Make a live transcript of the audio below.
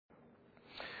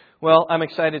Well, I'm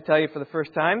excited to tell you for the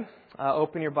first time,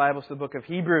 open your Bibles to the book of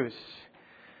Hebrews.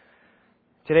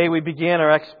 Today we begin our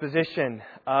exposition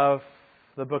of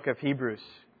the book of Hebrews.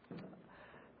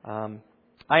 I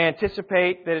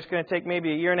anticipate that it's going to take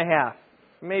maybe a year and a half,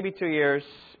 maybe 2 years,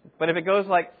 but if it goes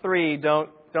like 3,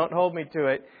 don't hold me to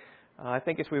it. I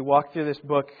think as we walk through this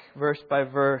book verse by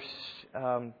verse, it's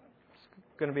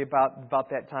going to be about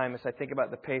that time as I think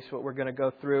about the pace of what we're going to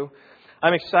go through.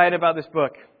 I'm excited about this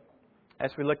book as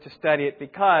we look to study it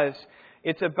because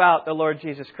it's about the Lord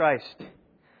Jesus Christ.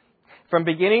 From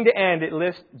beginning to end, it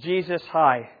lifts Jesus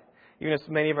high. Even as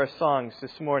many of our songs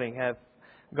this morning have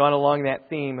gone along that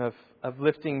theme of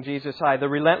lifting Jesus high. The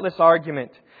relentless argument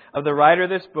of the writer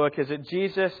of this book is that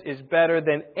Jesus is better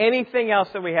than anything else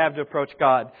that we have to approach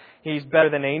God. He's better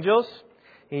than angels.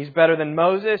 He's better than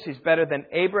Moses. He's better than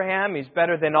Abraham. He's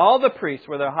better than all the priests,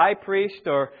 whether a high priest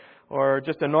or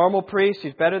just a normal priest.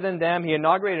 He's better than them. He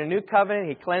inaugurated a new covenant.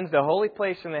 He cleansed a holy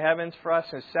place in the heavens for us.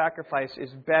 His sacrifice is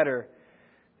better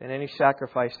than any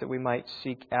sacrifice that we might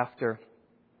seek after.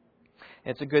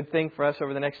 It's a good thing for us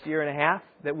over the next year and a half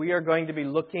that we are going to be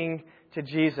looking to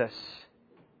Jesus.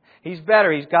 He's better.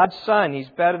 He's God's Son. He's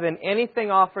better than anything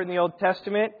offered in the Old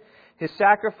Testament. His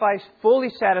sacrifice fully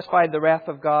satisfied the wrath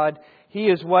of God. He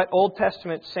is what Old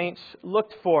Testament saints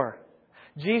looked for.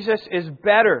 Jesus is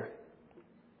better.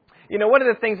 You know, one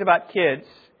of the things about kids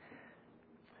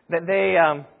that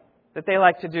they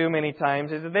like to do many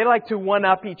times is that they like to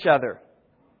one-up each other.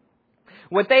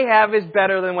 What they have is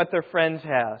better than what their friends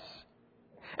have.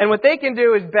 And what they can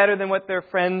do is better than what their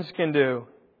friends can do.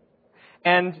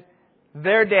 And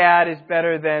their dad is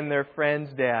better than their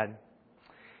friend's dad.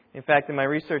 In fact, in my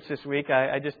research this week,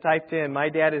 I just typed in, "My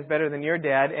dad is better than your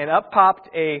dad," and up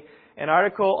popped an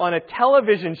article on a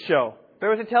television show. There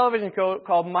was a television show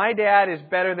called "My Dad is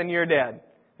Better Than Your Dad."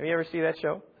 Have you ever seen that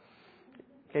show?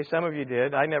 Okay, some of you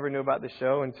did. I never knew about the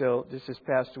show until just this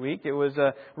past week. It was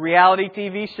a reality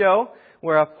TV show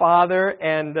where a father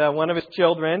and one of his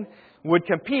children would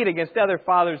compete against other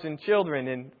fathers and children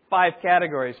in 5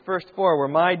 categories. First 4 were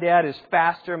 "My dad is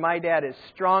faster," "My dad is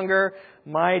stronger,"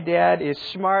 "My dad is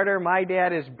smarter," "My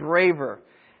dad is braver."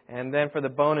 And then for the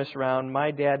bonus round, "My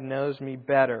dad knows me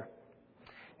better."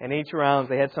 And each round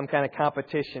they had some kind of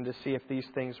competition to see if these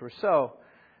things were so.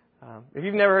 If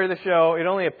you've never heard of the show, it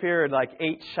only appeared like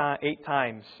 8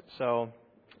 times. So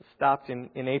it stopped in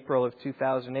April of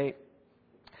 2008.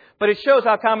 But it shows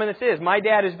how common this is. My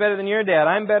dad is better than your dad.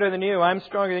 I'm better than you. I'm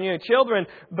stronger than you. Children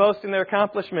boast in their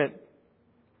accomplishment.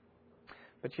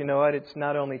 But you know what? It's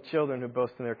not only children who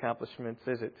boast in their accomplishments,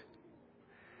 is it?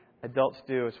 Adults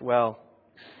do as well.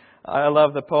 I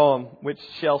love the poem which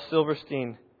Shel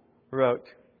Silverstein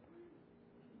wrote.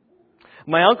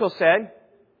 My uncle said,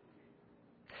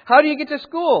 "How do you get to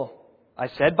school?" I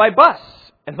said, "By bus."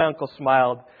 And my uncle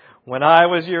smiled. "When I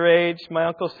was your age," my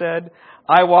uncle said,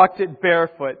 "I walked it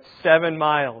barefoot 7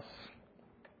 miles."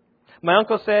 My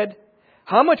uncle said,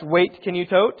 "How much weight can you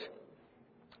tote?"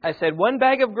 I said, "1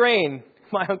 bag of grain."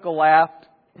 My uncle laughed.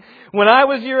 "When I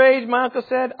was your age," my uncle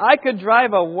said, "I could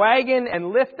drive a wagon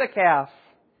and lift a calf."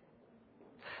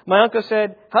 My uncle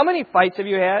said, "How many fights have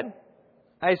you had?"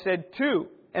 I said, 2,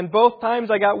 and both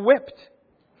times I got whipped.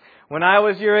 When I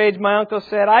was your age, my uncle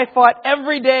said, "I fought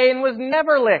every day and was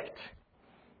never licked."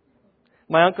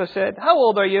 My uncle said, "How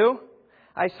old are you?"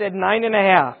 I said,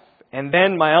 9.5. And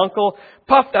then my uncle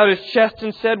puffed out his chest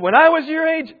and said, "When I was your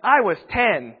age, I was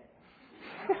 10.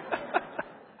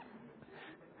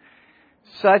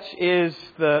 Such is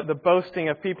the boasting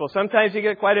of people. Sometimes you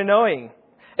get quite annoying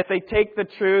if they take the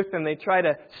truth and they try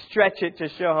to stretch it to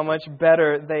show how much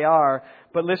better they are.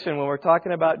 But listen, when we're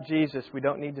talking about Jesus, we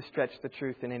don't need to stretch the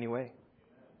truth in any way.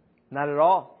 Not at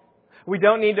all. We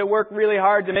don't need to work really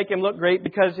hard to make Him look great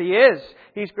because He is.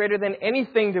 He's greater than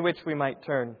anything to which we might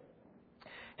turn.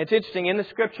 It's interesting, in the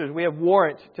Scriptures, we have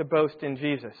warrant to boast in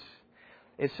Jesus.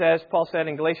 It says, Paul said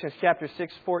in Galatians chapter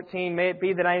 6:14, "May it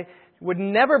be that I would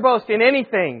never boast in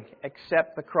anything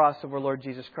except the cross of our Lord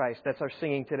Jesus Christ." That's our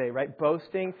singing today, right?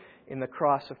 Boasting in the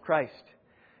cross of Christ.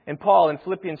 And Paul in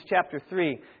Philippians chapter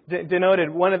 3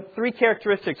 denoted one of 3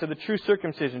 characteristics of the true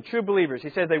circumcision, true believers. He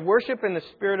says they worship in the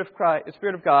Spirit of Christ, the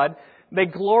Spirit of God. They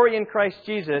glory in Christ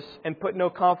Jesus and put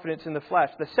no confidence in the flesh.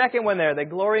 The second one there, they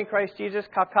glory in Christ Jesus,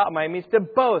 kakamai, means to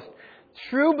boast.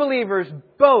 True believers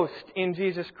boast in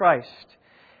Jesus Christ.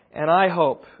 And I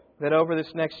hope that over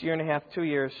this next year and a half, 2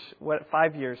 years,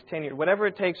 5 years, 10 years, whatever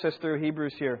it takes us through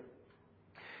Hebrews here,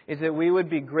 is that we would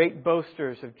be great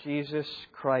boasters of Jesus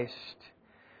Christ.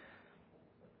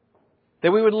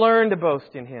 That we would learn to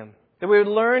boast in Him. That we would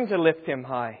learn to lift Him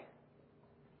high.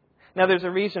 Now there's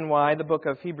a reason why the book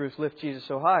of Hebrews lifts Jesus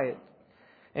so high.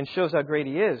 and shows how great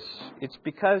He is. It's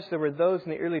because there were those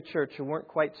in the early church who weren't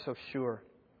quite so sure.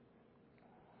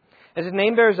 As its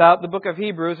name bears out, the book of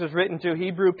Hebrews was written to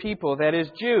Hebrew people, that is,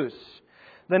 Jews.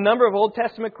 The number of Old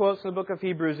Testament quotes in the book of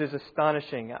Hebrews is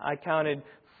astonishing. I counted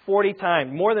 40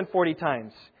 times, more than 40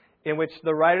 times, in which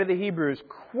the writer of the Hebrews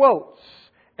quotes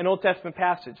an Old Testament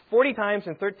passage. 40 times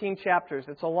in 13 chapters.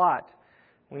 It's a lot.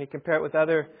 When you compare it with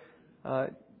other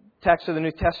texts of the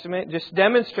New Testament, it just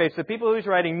demonstrates the people who he's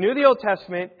writing knew the Old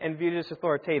Testament and viewed it as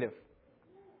authoritative.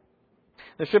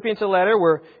 The recipients of the letter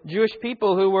were Jewish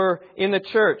people who were in the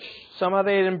church. Somehow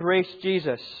they had embraced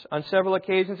Jesus. On several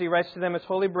occasions he writes to them as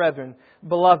holy brethren,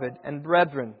 beloved, and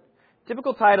brethren.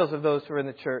 Typical titles of those who were in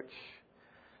the church.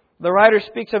 The writer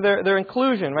speaks of their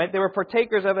inclusion, right? They were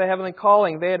partakers of a heavenly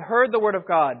calling. They had heard the Word of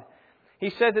God.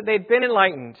 He said that they'd been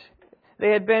enlightened.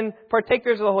 They had been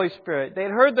partakers of the Holy Spirit. They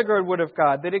had heard the good Word of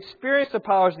God. They'd experienced the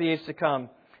powers of the age to come.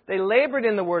 They labored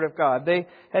in the Word of God. They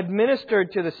had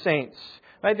ministered to the saints.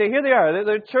 Right? Here they are.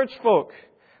 They're church folk.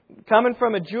 Coming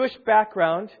from a Jewish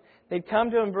background, they'd come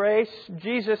to embrace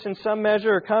Jesus in some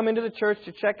measure or come into the church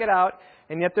to check it out.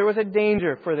 And yet there was a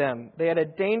danger for them. They had a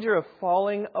danger of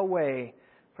falling away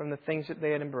from the things that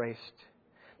they had embraced.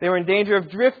 They were in danger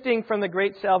of drifting from the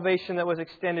great salvation that was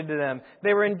extended to them.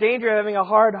 They were in danger of having a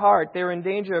hard heart. They were in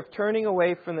danger of turning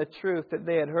away from the truth that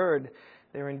they had heard.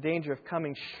 They were in danger of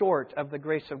coming short of the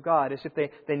grace of God, as if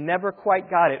they never quite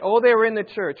got it. Oh, they were in the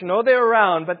church, and oh, they were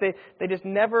around, but they just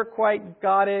never quite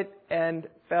got it and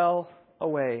fell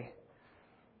away.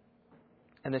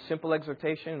 And the simple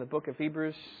exhortation in the book of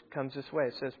Hebrews comes this way.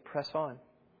 It says, press on.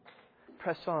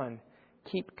 Press on.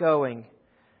 Keep going.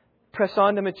 Press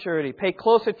on to maturity. Pay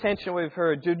close attention to what we've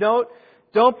heard.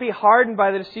 Don't be hardened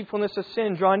by the deceitfulness of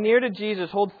sin. Draw near to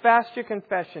Jesus. Hold fast your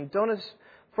confession. Don't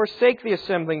forsake the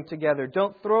assembling together.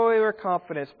 Don't throw away your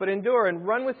confidence, but endure and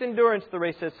run with endurance the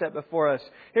race that's set before us.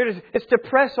 Here it is. It's to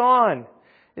press on.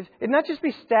 It's not just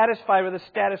be satisfied with the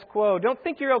status quo. Don't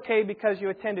think you're okay because you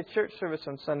attend a church service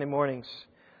on Sunday mornings.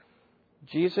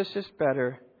 Jesus is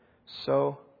better,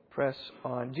 so press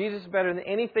on. Jesus is better than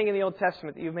anything in the Old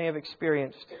Testament that you may have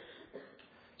experienced.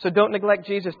 So don't neglect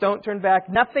Jesus. Don't turn back.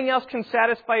 Nothing else can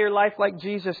satisfy your life like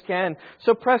Jesus can.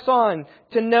 So press on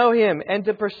to know Him and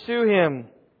to pursue Him.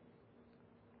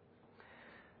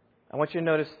 I want you to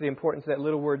notice the importance of that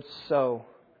little word so.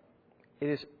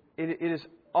 It is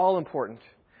all important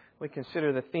when we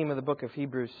consider the theme of the book of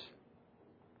Hebrews.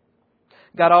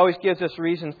 God always gives us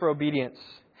reasons for obedience.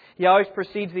 He always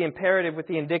precedes the imperative with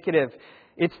the indicative.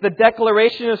 It's the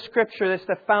declaration of Scripture that's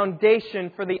the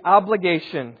foundation for the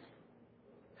obligation.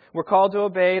 We're called to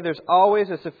obey. There's always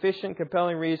a sufficient,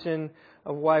 compelling reason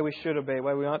of why we should obey,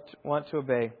 why we want to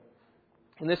obey.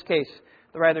 In this case,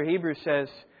 the writer of Hebrews says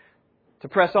to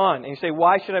press on. And you say,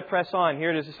 why should I press on? Here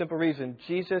it is, a simple reason.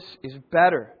 Jesus is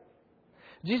better.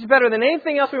 Jesus is better than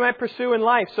anything else we might pursue in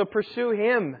life, so pursue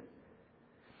Him.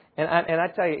 And I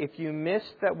tell you, if you miss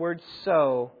that word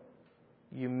so,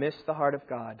 you miss the heart of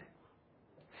God.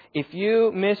 If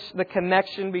you miss the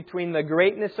connection between the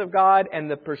greatness of God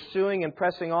and the pursuing and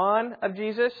pressing on of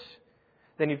Jesus,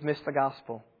 then you've missed the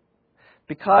gospel.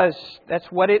 Because that's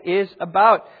what it is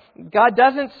about. God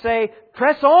doesn't say,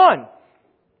 press on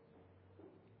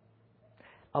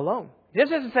alone. He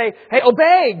doesn't say, hey,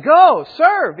 obey, go,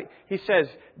 serve. He says,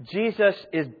 Jesus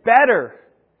is better,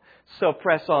 so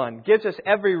press on. Gives us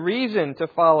every reason to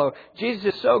follow.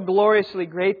 Jesus is so gloriously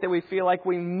great that we feel like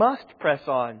we must press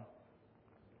on.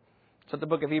 That's what the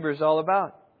book of Hebrews is all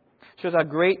about. It shows how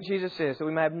great Jesus is, that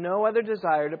we might have no other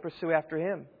desire to pursue after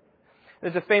Him.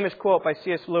 There's a famous quote by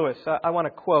C.S. Lewis. I want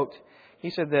to quote. He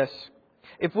said this: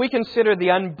 if we consider the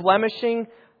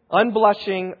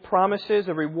unblushing promises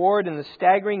of reward and the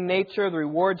staggering nature of the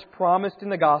rewards promised in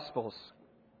the Gospels,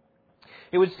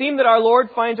 it would seem that our Lord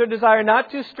finds our desire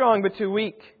not too strong but too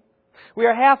weak. We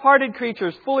are half-hearted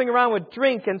creatures fooling around with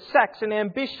drink and sex and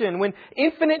ambition when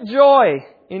infinite joy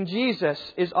in Jesus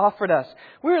is offered us.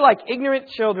 We are like ignorant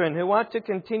children who want to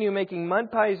continue making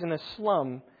mud pies in a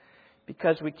slum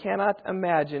because we cannot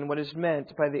imagine what is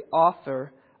meant by the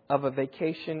author of A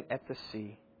Vacation at the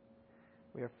Sea.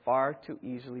 We are far too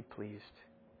easily pleased.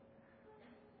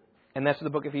 And that's what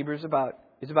the book of Hebrews is about.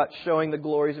 It's about showing the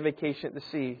glories of vacation at the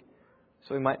sea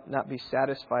so we might not be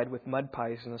satisfied with mud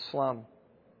pies in the slum.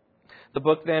 The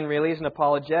book then really is an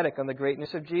apologetic on the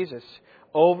greatness of Jesus.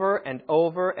 Over and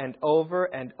over and over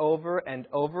and over and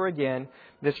over again,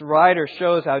 this writer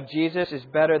shows how Jesus is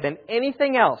better than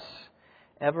anything else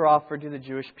ever offered to the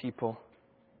Jewish people.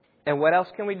 And what else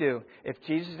can we do? If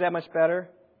Jesus is that much better,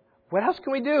 what else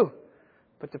can we do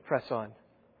but to press on?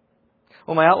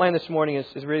 Well, my outline this morning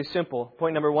is really simple.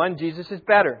 Point number 1, Jesus is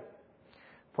better.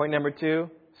 Point number 2,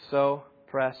 So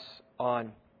press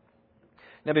on.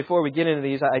 Now, before we get into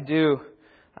these, I do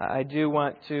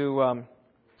want to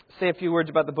say a few words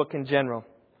about the book in general.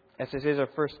 As this is our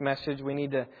first message, we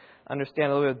need to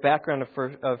understand a little bit of the background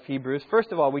of Hebrews.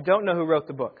 First of all, we don't know who wrote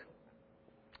the book.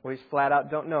 We flat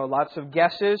out don't know. Lots of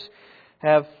guesses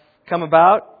have come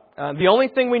about. The only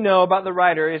thing we know about the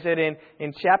writer is that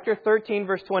in chapter 13,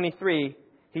 verse 23,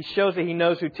 he shows that he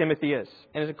knows who Timothy is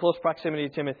and is in close proximity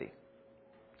to Timothy.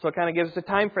 So it kind of gives us a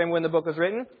time frame when the book was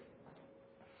written.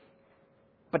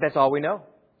 But that's all we know.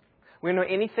 We don't know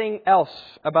anything else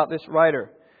about this writer.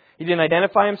 He didn't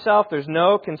identify himself. There's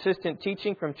no consistent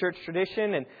teaching from church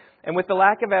tradition. And with the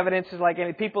lack of evidence, it's like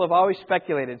people have always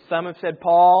speculated. Some have said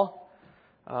Paul.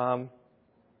 Some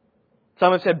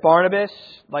have said Barnabas,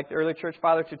 like the early church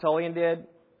father Tertullian did.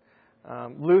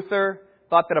 Luther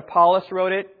thought that Apollos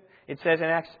wrote it. It says in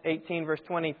Acts 18, verse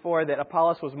 24, that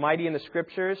Apollos was mighty in the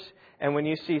Scriptures. And when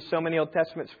you see so many Old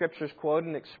Testament Scriptures quoted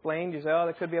and explained, you say, oh,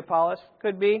 that could be Apollos.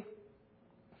 Could be.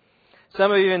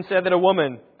 Some have even said that a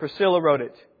woman, Priscilla, wrote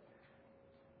it.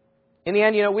 In the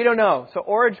end, we don't know. So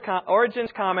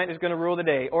Origen's comment is going to rule the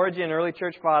day. Origen, early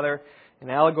church father, an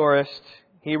allegorist,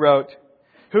 he wrote,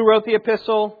 who wrote the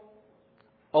epistle?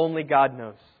 Only God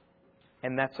knows.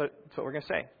 And that's what we're going to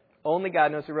say. Only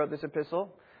God knows who wrote this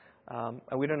epistle. And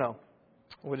we don't know.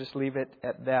 We'll just leave it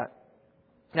at that.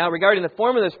 Now, regarding the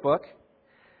form of this book,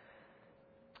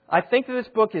 I think that this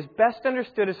book is best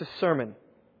understood as a sermon.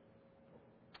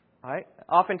 All right?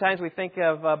 Oftentimes we think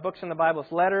of books in the Bible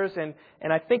as letters, and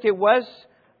I think it was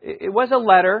a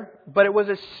letter, but it was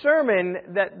a sermon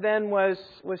that then was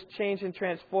changed and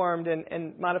transformed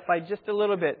and modified just a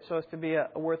little bit so as to be a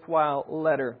worthwhile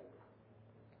letter.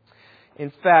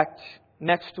 In fact,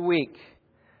 next week,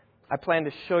 I plan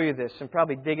to show you this and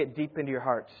probably dig it deep into your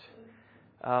hearts.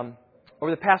 Over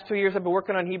the past 2 years I've been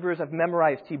working on Hebrews. I've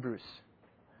memorized Hebrews.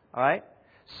 All right?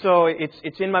 So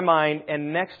it's in my mind,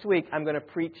 and next week I'm going to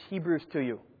preach Hebrews to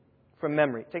you from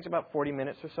memory. It takes about 40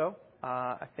 minutes or so.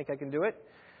 I think I can do it.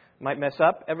 Might mess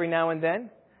up every now and then.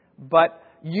 But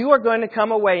you are going to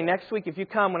come away next week, if you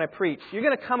come when I preach, you're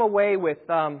going to come away with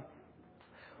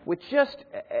just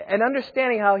an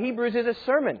understanding how Hebrews is a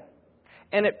sermon.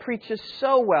 And it preaches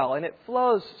so well, and it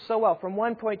flows so well from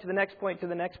one point to the next point to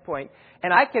the next point.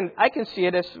 And I can see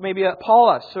it as maybe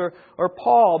Apollos or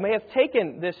Paul may have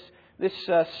taken this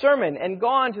sermon and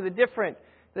gone to the different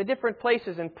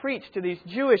places and preached to these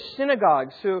Jewish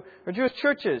synagogues or Jewish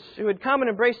churches who had come and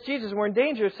embraced Jesus and were in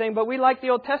danger of saying, but we like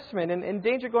the Old Testament, and in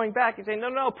danger going back and saying,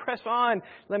 no, press on.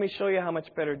 Let me show you how much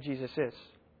better Jesus is.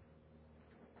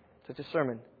 So it's a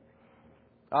sermon.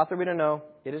 Author we don't know.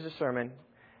 It is a sermon.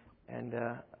 And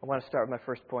I want to start with my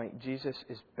first point. Jesus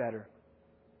is better.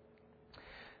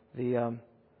 The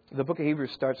book of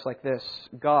Hebrews starts like this.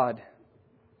 God,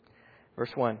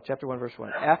 verse 1, chapter 1, verse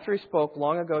 1. After He spoke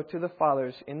long ago to the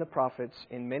fathers in the prophets,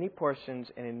 in many portions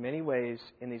and in many ways,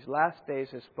 in these last days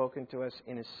has spoken to us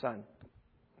in His Son.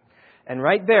 And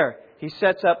right there, He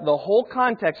sets up the whole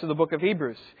context of the book of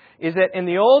Hebrews. Is that in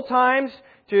the old times,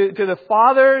 to the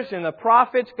fathers and the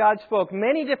prophets, God spoke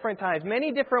many different times,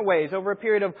 many different ways, over a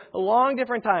period of a long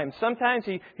different time. Sometimes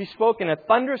He spoke in a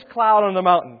thunderous cloud on the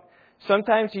mountain.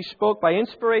 Sometimes He spoke by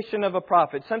inspiration of a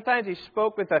prophet. Sometimes He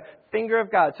spoke with the finger of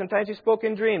God. Sometimes He spoke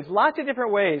in dreams. Lots of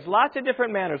different ways, lots of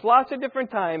different manners, lots of different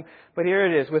time. But here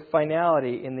it is, with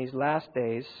finality in these last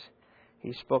days.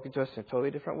 He's spoken to us in a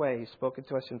totally different way. He's spoken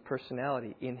to us in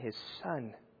personality, in His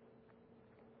Son.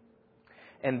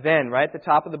 And then, right at the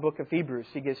top of the book of Hebrews,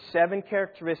 He gives 7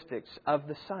 characteristics of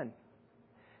the Son.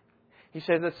 He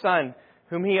says, the Son,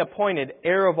 whom He appointed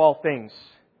heir of all things,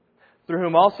 through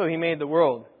whom also He made the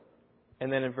world.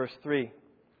 And then in verse 3,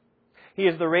 He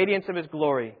is the radiance of His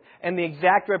glory and the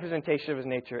exact representation of His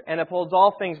nature, and upholds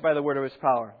all things by the word of His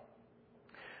power.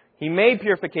 He made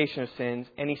purification of sins,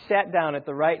 and He sat down at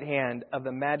the right hand of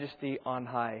the Majesty on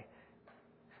high.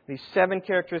 These 7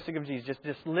 characteristics of Jesus,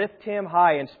 just lift Him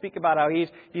high and speak about how He's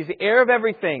the heir of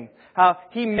everything, how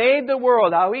He made the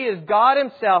world, how He is God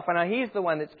Himself, and how He's the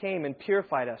one that came and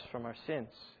purified us from our sins.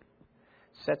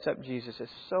 Sets up Jesus as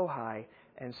so high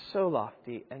and so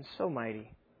lofty and so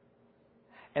mighty.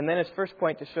 And then His first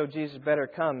point to show Jesus better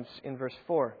comes in verse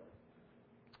 4,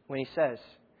 when He says,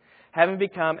 having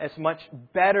become as much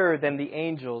better than the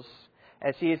angels,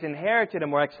 as He has inherited a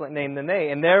more excellent name than they.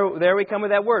 And there we come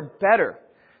with that word, better.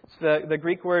 It's the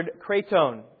Greek word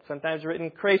kraton, sometimes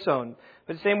written krason.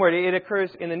 But the same word, it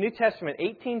occurs in the New Testament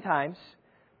 18 times,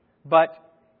 but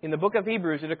in the book of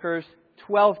Hebrews it occurs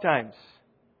 12 times.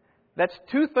 That's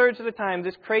 2/3 of the time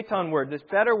this kraton word, this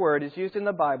better word, is used in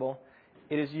the Bible.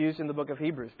 It is used in the book of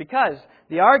Hebrews. Because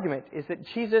the argument is that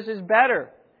Jesus is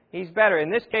better. He's better. In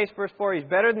this case, verse 4, He's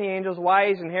better than the angels. Why?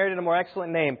 He's inherited a more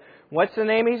excellent name. What's the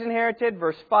name He's inherited?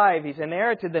 Verse 5, He's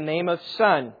inherited the name of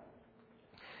Son.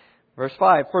 Verse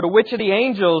 5, for to which of the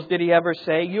angels did He ever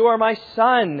say, you are my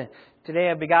Son, today I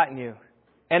have begotten you?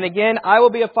 And again, I will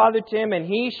be a father to him, and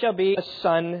he shall be a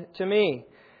son to me.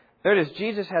 There it is.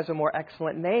 Jesus has a more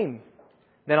excellent name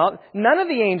than all. None of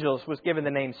the angels was given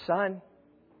the name Son.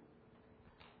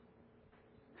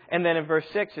 And then in verse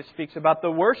 6, it speaks about the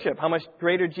worship, how much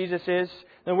greater Jesus is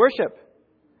than worship.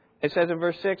 It says in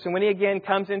verse 6, and when He again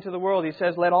comes into the world, He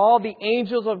says, let all the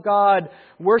angels of God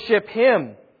worship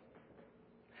Him.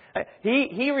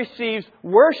 He receives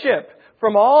worship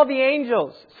from all the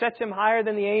angels, sets Him higher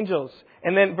than the angels.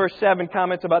 And then verse 7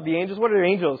 comments about the angels. What are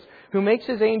angels? Who makes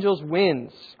His angels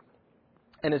winds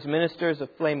and His ministers a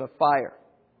flame of fire.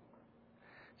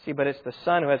 See, but it's the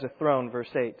Son who has a throne, verse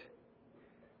 8.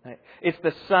 It's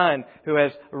the Son who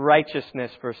has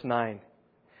righteousness, verse 9.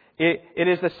 It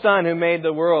is the Son who made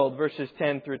the world, verses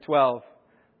 10 through 12.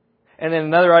 And then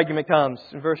another argument comes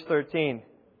in verse 13.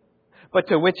 But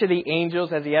to which of the angels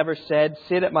has He ever said,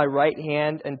 sit at my right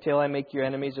hand until I make your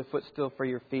enemies a footstool for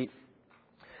your feet?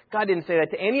 God didn't say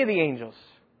that to any of the angels.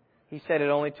 He said it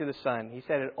only to the Son. He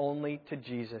said it only to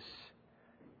Jesus.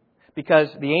 Because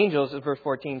the angels, as verse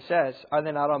 14 says, are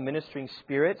they not all ministering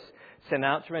spirits sent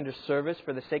out to render service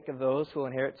for the sake of those who will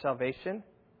inherit salvation?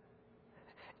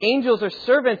 Angels are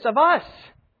servants of us.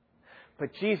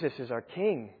 But Jesus is our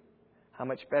King. How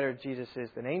much better Jesus is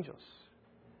than angels.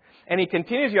 And he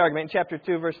continues the argument in chapter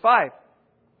 2, verse 5.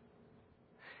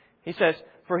 He says,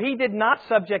 for He did not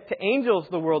subject to angels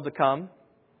the world to come,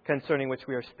 concerning which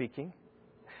we are speaking.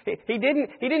 He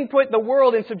didn't put the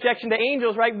world in subjection to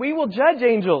angels, right? We will judge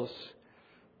angels.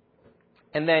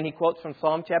 And then he quotes from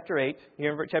Psalm chapter 8,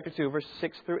 here in chapter 2, verses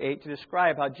 6 through 8, to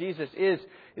describe how Jesus is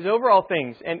over all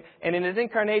things. And in His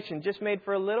incarnation, just made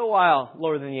for a little while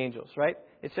lower than the angels, right?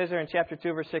 It says there in chapter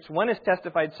 2, verse 6, one is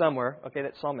testified somewhere, okay,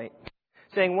 that's Psalm 8,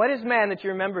 saying, what is man that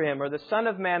you remember him, or the son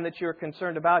of man that you are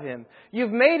concerned about him?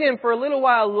 You've made him for a little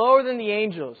while lower than the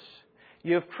angels.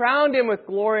 You have crowned him with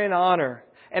glory and honor,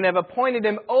 and have appointed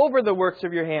him over the works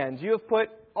of your hands. You have put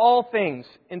all things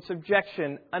in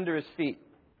subjection under His feet.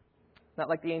 Not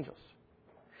like the angels.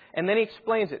 And then he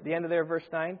explains it at the end of there, verse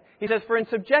 9. He says, for in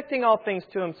subjecting all things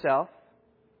to Himself,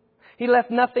 He left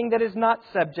nothing that is not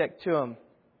subject to Him.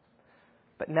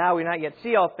 But now we not yet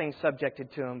see all things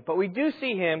subjected to Him. But we do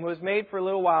see Him who was made for a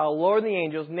little while lower than the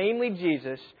angels, namely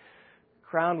Jesus,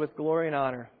 crowned with glory and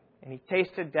honor. And He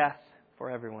tasted death for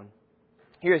everyone.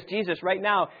 Here's Jesus right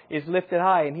now is lifted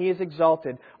high and He is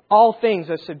exalted. All things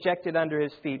are subjected under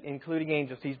His feet, including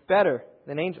angels. He's better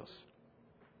than angels.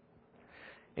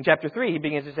 In chapter 3, he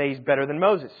begins to say He's better than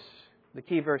Moses. The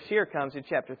key verse here comes in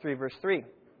chapter 3, verse 3. It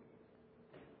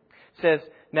says,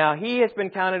 now He has been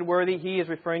counted worthy. He is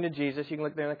referring to Jesus. You can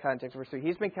look there in the context of verse 3.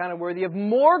 He's been counted worthy of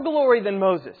more glory than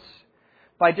Moses,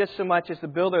 by just so much as the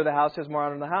builder of the house has more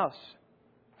honor than the house.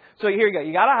 So here you go.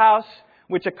 You got a house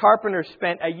which a carpenter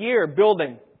spent a year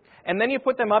building. And then you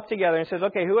put them up together and says,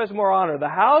 okay, who has more honor, the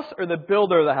house or the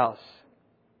builder of the house?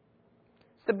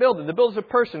 It's the builder. The builder is a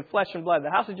person, flesh and blood.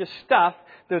 The house is just stuff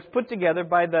that was put together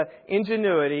by the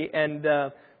ingenuity and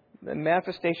the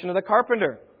manifestation of the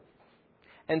carpenter.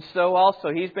 And so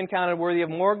also, He's been counted worthy of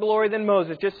more glory than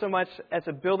Moses, just so much as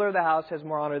the builder of the house has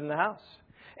more honor than the house.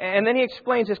 And then he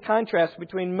explains his contrast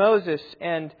between Moses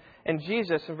and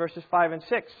Jesus in verses 5 and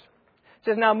 6. It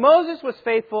says, now Moses was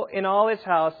faithful in all his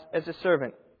house as a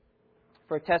servant,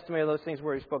 for a testimony of those things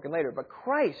were spoken later. But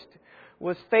Christ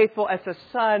was faithful as a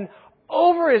son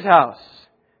over His house,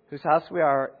 whose house we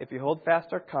are, if we hold fast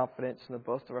our confidence and the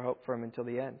boast of our hope firm until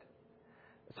the end.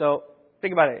 So,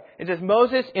 think about it. It says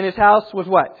Moses in his house was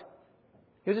what?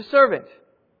 He was a servant.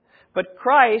 But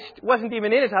Christ wasn't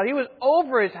even in His house. He was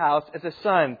over His house as a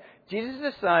son. Jesus is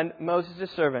a son. Moses is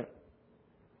a servant.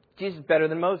 Jesus is better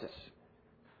than Moses.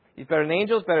 He's better than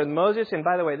angels, better than Moses. And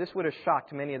by the way, this would have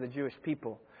shocked many of the Jewish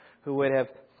people who would have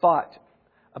thought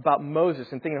about Moses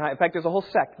and thinking high. In fact, there's a whole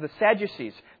sect, the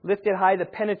Sadducees, lifted high the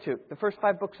Pentateuch, the first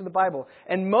 5 books of the Bible.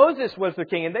 And Moses was their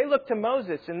king. And they looked to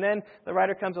Moses. And then the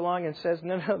writer comes along and says,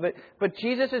 no, but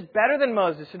Jesus is better than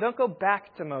Moses. So don't go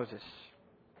back to Moses.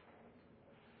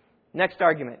 Next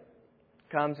argument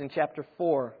comes in chapter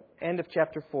 4, end of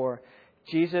chapter 4.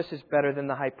 Jesus is better than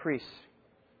the high priest.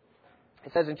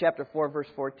 It says in chapter 4, verse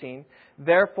 14,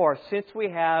 therefore, since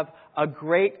we have a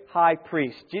great high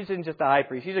priest, Jesus isn't just a high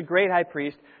priest, He's a great high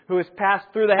priest who has passed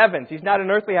through the heavens. He's not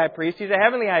an earthly high priest, He's a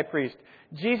heavenly high priest.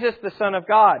 Jesus, the Son of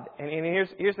God. And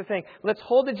here's the thing. Let's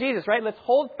hold to Jesus, right? Let's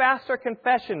hold fast our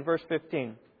confession, verse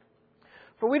 15.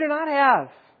 For we do not have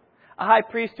A high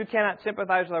priest who cannot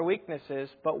sympathize with our weaknesses,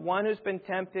 but one who's been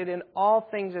tempted in all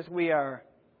things as we are,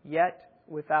 yet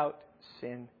without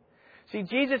sin. See,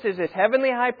 Jesus is this heavenly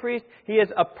high priest. He is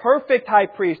a perfect high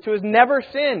priest who has never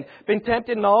sinned, been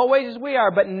tempted in all ways as we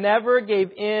are, but never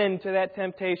gave in to that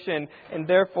temptation, and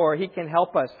therefore He can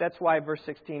help us. That's why verse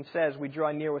 16 says, we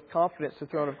draw near with confidence to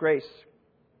the throne of grace,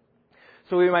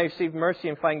 so we might receive mercy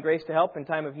and find grace to help in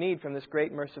time of need from this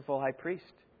great merciful high priest.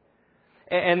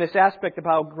 And this aspect of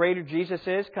how greater Jesus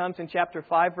is comes in chapter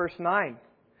 5, verse 9.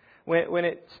 When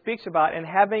it speaks about, and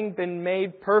having been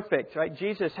made perfect, right?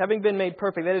 Jesus, having been made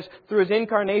perfect, that is through His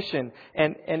incarnation,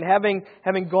 and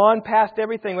having gone past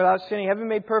everything without sinning, having been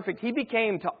made perfect, He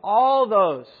became to all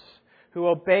those who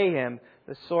obey Him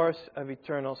the source of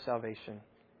eternal salvation,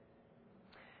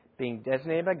 being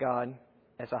designated by God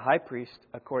as a high priest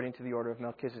according to the order of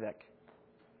Melchizedek.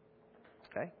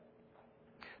 Okay?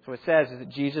 So what it says is that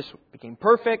Jesus became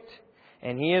perfect,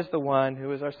 and He is the one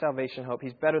who is our salvation hope.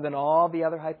 He's better than all the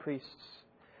other high priests.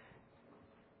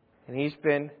 And He's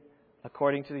been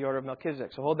according to the order of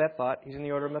Melchizedek. So hold that thought. He's in the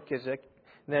order of Melchizedek.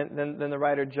 Then the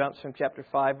writer jumps from chapter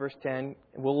 5, verse 10.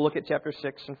 We'll look at chapter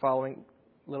 6 and following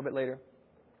a little bit later.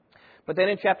 But then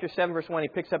in chapter 7, verse 1, he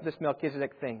picks up this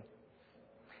Melchizedek thing.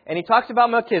 And he talks about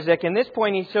Melchizedek. And at this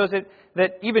point, he shows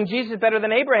that even Jesus is better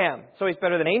than Abraham. So He's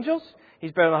better than angels.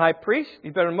 He's better than the high priest.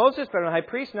 He's better than Moses, better than the high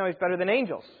priest. Now He's better than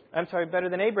angels. Better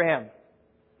than Abraham.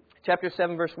 Chapter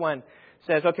 7, verse 1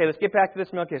 says, okay, let's get back to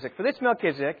this Melchizedek. For this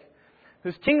Melchizedek,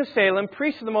 who's king of Salem,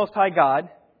 priest of the Most High God,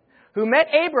 who met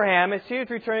Abraham as he was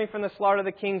returning from the slaughter of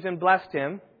the kings and blessed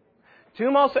him, to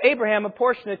whom also Abraham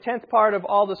apportioned a 10th part of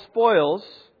all the spoils.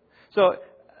 So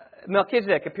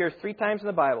Melchizedek appears 3 times in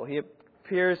the Bible. He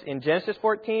appears in Genesis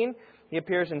 14, he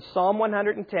appears in Psalm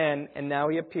 110, and now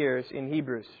he appears in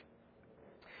Hebrews.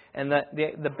 And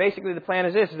basically the plan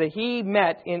is this, is that he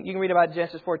met, you can read about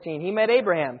Genesis 14, he met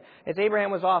Abraham. As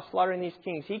Abraham was off slaughtering these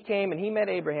kings, he came and he met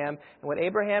Abraham. And what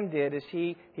Abraham did is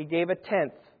he gave a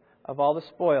 10th of all the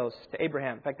spoils to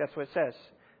Abraham. In fact, that's what it says.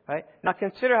 Right? Now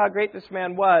consider how great this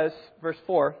man was, verse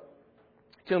 4,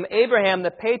 to whom Abraham,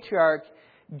 the patriarch,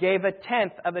 gave a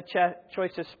 10th of the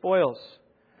choicest spoils.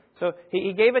 So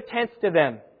he gave a 10th to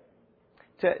them,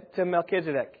 to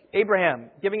Melchizedek. Abraham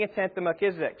giving a 10th to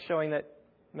Melchizedek, showing that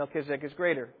Melchizedek is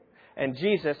greater. And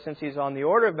Jesus, since He's on the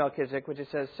order of Melchizedek, which it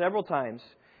says several times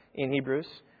in Hebrews,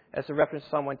 as a reference to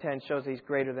Psalm 110, shows He's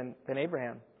greater than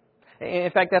Abraham. In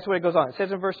fact, that's what it goes on. It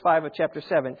says in verse 5 of chapter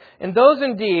 7, and those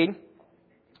indeed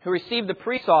who received the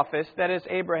priest's office, that is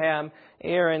Abraham,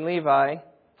 Aaron, Levi,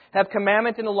 have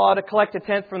commandment in the law to collect a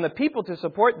 10th from the people to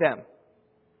support them.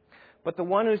 But the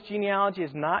one whose genealogy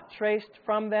is not traced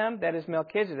from them, that is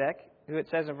Melchizedek, who it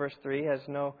says in verse 3, has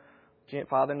no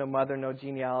father, no mother, no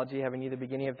genealogy, having neither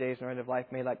beginning of days nor end of life,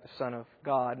 made like the Son of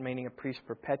God, remaining a priest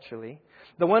perpetually.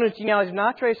 The one whose genealogy is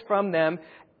not traced from them,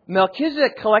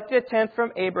 Melchizedek collected a 10th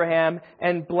from Abraham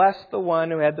and blessed the one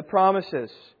who had the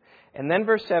promises. And then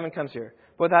verse 7 comes here.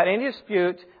 Without any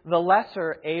dispute, the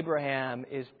lesser Abraham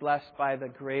is blessed by the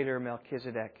greater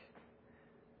Melchizedek.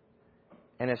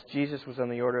 And as Jesus was on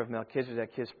the order of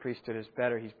Melchizedek, His priesthood is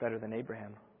better. He's better than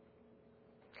Abraham.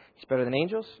 He's better than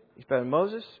angels. He's better than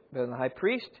Moses. Better than the high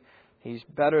priest. He's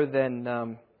better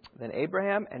than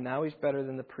Abraham. And now He's better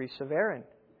than the priests of Aaron.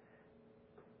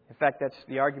 In fact, that's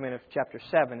the argument of chapter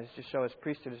 7, is to show His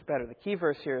priesthood is better. The key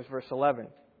verse here is verse 11.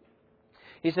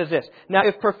 He says this, now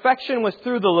if perfection was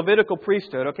through the Levitical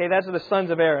priesthood, okay, that's the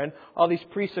sons of Aaron, all these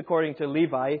priests according to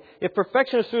Levi. If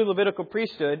perfection was through the Levitical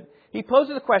priesthood, he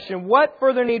poses the question, what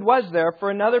further need was there for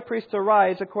another priest to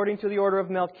rise according to the order of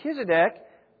Melchizedek,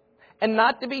 and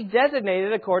not to be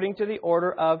designated according to the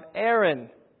order of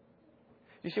Aaron?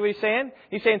 You see what he's saying?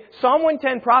 He's saying Psalm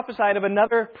 110 prophesied of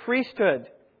another priesthood.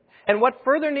 And what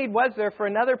further need was there for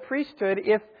another priesthood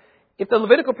if the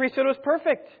Levitical priesthood was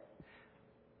perfect?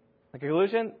 The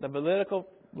conclusion, the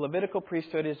Levitical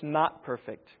priesthood is not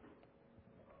perfect.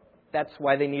 That's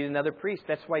why they need another priest.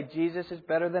 That's why Jesus is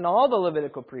better than all the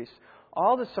Levitical priests,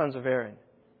 all the sons of Aaron.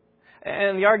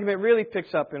 And the argument really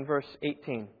picks up in verse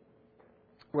 18,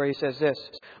 where he says this,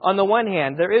 on the one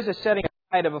hand, there is a setting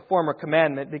aside of a former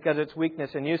commandment because of its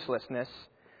weakness and uselessness.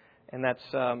 And that's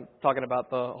talking about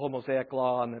the whole Mosaic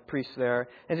law and the priests there.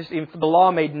 And just the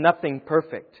law made nothing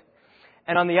perfect.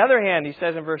 And on the other hand, he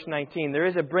says in verse 19, there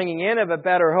is a bringing in of a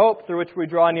better hope through which we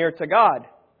draw near to God.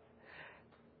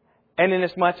 And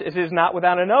inasmuch as it is not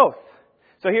without an oath.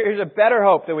 So here's a better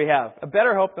hope that we have. A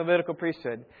better hope in the Levitical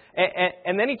priesthood.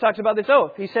 And then he talks about this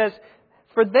oath. He says,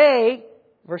 for they,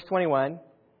 verse 21,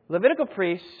 Levitical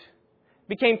priests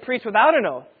became priests without an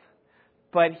oath,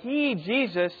 But He,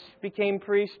 Jesus, became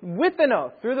priest with an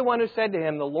oath through the one who said to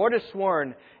Him, the Lord has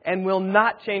sworn and will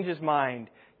not change His mind.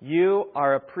 You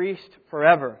are a priest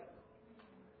forever.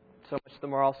 So much the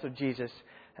more also Jesus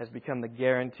has become the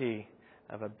guarantee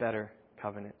of a better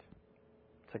covenant.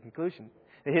 It's a conclusion.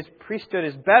 His priesthood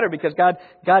is better because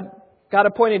God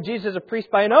appointed Jesus as a priest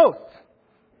by an oath.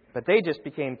 But they just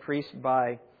became priests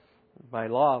by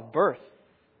law of birth.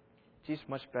 Jesus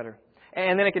much better.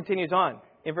 And then it continues on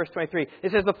in verse 23.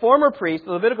 It says, the former priest,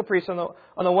 the Levitical priest on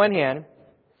the one hand,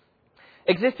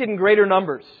 existed in greater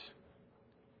numbers.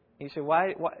 You say,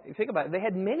 why? Think about it. They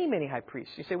had many, many high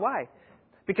priests. You say, why?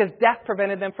 Because death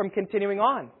prevented them from continuing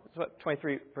on. That's what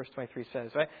verse 23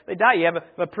 says, right? They die. You have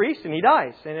a priest and he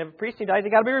dies. And if a priest and he dies, he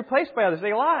got to be replaced by others.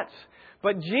 They lots.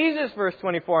 But Jesus, verse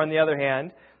 24, on the other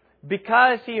hand,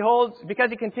 because he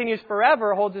continues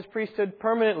forever, holds his priesthood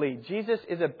permanently. Jesus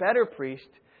is a better priest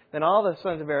than all the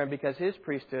sons of Aaron because his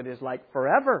priesthood is like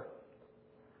forever.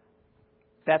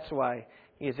 That's why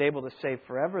he is able to save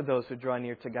forever those who draw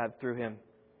near to God through him,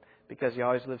 because he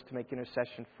always lives to make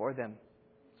intercession for them.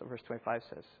 So verse 25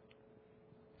 says.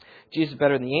 Jesus is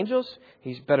better than the angels.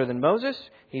 He's better than Moses.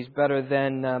 He's better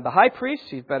than the high priest.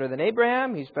 He's better than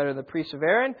Abraham. He's better than the priests of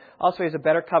Aaron. Also, he has a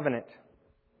better covenant.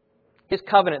 His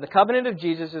covenant, the covenant of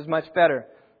Jesus, is much better.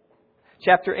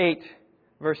 Chapter 8,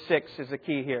 verse 6 is the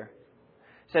key here.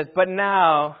 It says, but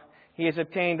now he has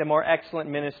obtained a more excellent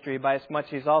ministry, by as much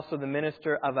he's also the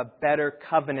minister of a better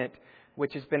covenant,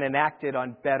 which has been enacted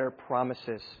on better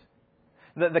promises.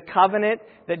 The covenant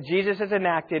that Jesus has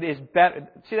enacted is better.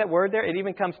 See that word there? It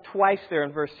even comes twice there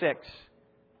in verse 6.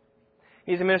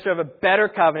 He's a minister of a better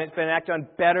covenant. It's been enacted on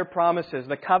better promises.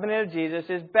 The covenant of Jesus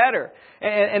is better.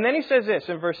 And then he says this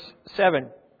in verse 7.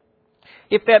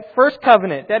 If that first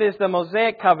covenant, that is the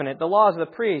Mosaic covenant, the laws of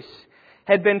the priests,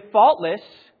 had been faultless,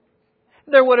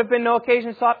 there would have been no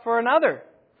occasion sought for another.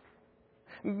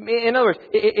 In other words,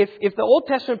 if the Old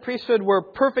Testament priesthood were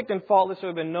perfect and faultless, there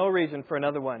would have been no reason for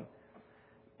another one.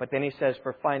 But then he says,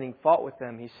 for finding fault with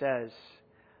them, he says,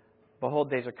 behold,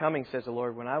 days are coming, says the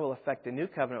Lord, when I will effect a new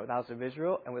covenant with the house of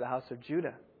Israel and with the house of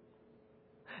Judah.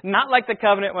 Not like the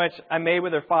covenant which I made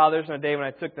with their fathers on the day when I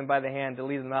took them by the hand to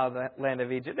lead them out of the land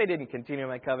of Egypt. They didn't continue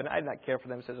my covenant. I did not care for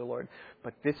them, says the Lord.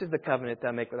 But this is the covenant that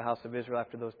I make with the house of Israel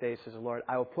after those days, says the Lord.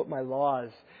 I will put my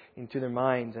laws into their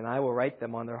minds, and I will write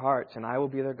them on their hearts, and I will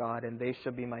be their God, and they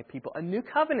shall be my people. A new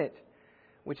covenant,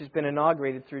 which has been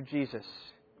inaugurated through Jesus.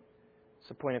 It's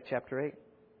the point of chapter 8.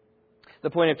 The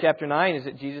point of chapter 9 is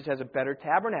that Jesus has a better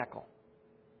tabernacle.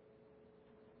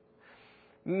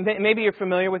 Maybe you're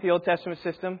familiar with the Old Testament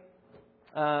system.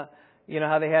 You know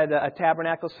how they had a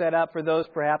tabernacle set up. For those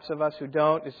perhaps of us who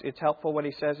don't, it's helpful what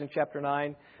he says in chapter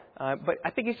 9. But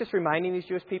I think he's just reminding these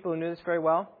Jewish people who knew this very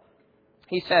well.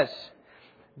 He says,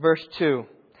 verse 2,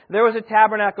 there was a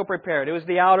tabernacle prepared. It was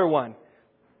the outer one,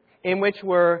 in which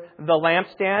were the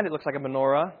lampstand. It looks like a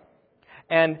menorah.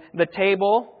 And the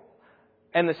table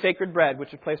and the sacred bread,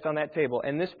 which was placed on that table.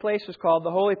 And this place was called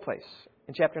the Holy Place.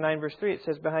 In chapter 9, verse 3, it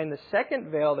says, behind the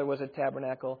second veil there was a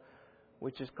tabernacle,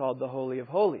 which is called the Holy of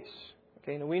Holies.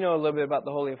 Okay, now we know a little bit about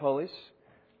the Holy of Holies.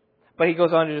 But he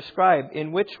goes on to describe,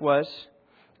 in which was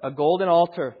a golden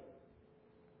altar,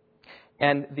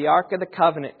 and the Ark of the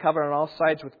Covenant covered on all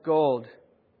sides with gold,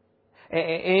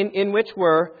 in which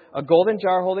were a golden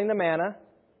jar holding the manna,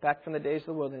 back from the days of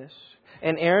the wilderness,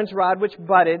 and Aaron's rod which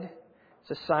budded.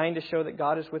 It's a sign to show that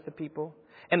God is with the people.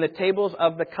 And the tables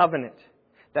of the covenant.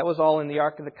 That was all in the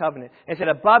Ark of the Covenant. And it said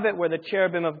above it were the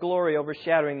cherubim of glory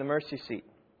overshadowing the mercy seat.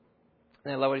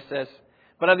 And I love what he says.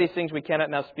 But of these things we cannot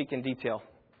now speak in detail.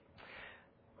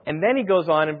 And then he goes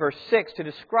on in verse 6 to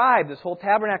describe this whole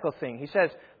tabernacle thing. He says,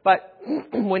 but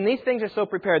when these things are so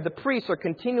prepared, the priests are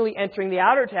continually entering the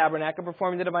outer tabernacle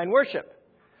performing the divine worship.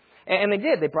 And they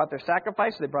did. They brought their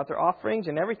sacrifices, they brought their offerings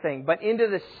and everything. But into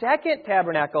the second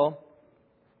tabernacle,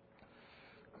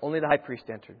 only the high priest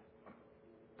entered.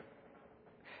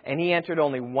 And he entered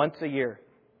only once a year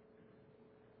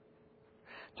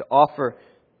to offer,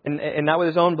 and not with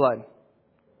his own blood,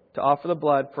 to offer the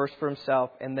blood first for himself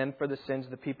and then for the sins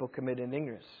of the people committed in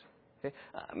ignorance. Okay?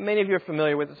 Many of you are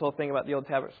familiar with this whole thing about the Old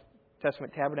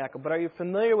Testament tabernacle, but are you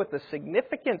familiar with the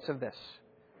significance of this?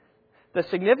 The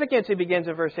significance, he begins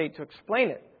in verse 8 to explain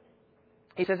it.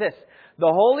 He says this,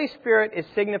 the Holy Spirit is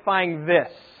signifying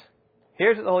this.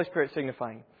 Here's what the Holy Spirit is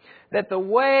signifying. That the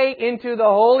way into the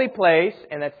holy place,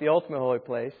 and that's the ultimate holy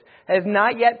place, has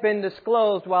not yet been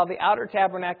disclosed while the outer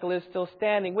tabernacle is still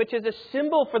standing, which is a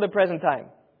symbol for the present time.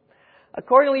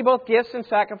 Accordingly, both gifts and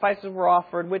sacrifices were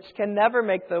offered, which can never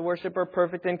make the worshiper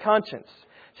perfect in conscience.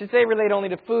 Since they relate only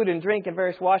to food and drink and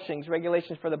various washings,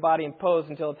 regulations for the body imposed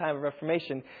until the time of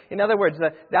Reformation. In other words,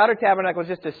 the outer tabernacle is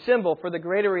just a symbol for the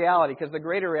greater reality, because the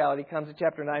greater reality comes in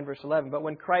chapter 9, verse 11. But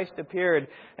when Christ appeared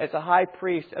as a high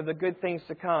priest of the good things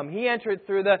to come, He entered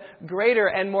through the greater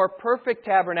and more perfect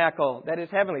tabernacle that is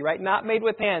heavenly, right? Not made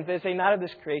with hands, they say not of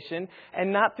this creation,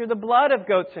 and not through the blood of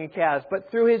goats and calves,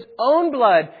 but through His own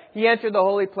blood He entered the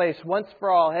holy place once for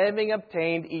all, having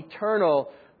obtained eternal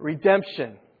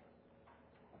redemption.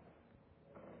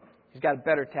 He's got a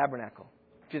better tabernacle,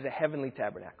 which is a heavenly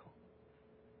tabernacle.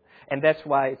 And that's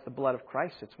why it's the blood of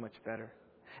Christ that's much better.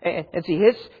 And see,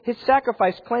 His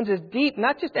sacrifice cleanses deep,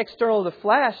 not just external to the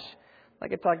flesh,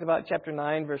 like I talked about in chapter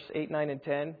 9, verse 8, 9, and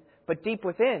 10, but deep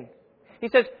within. He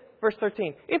says, verse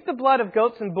 13, if the blood of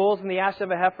goats and bulls and the ash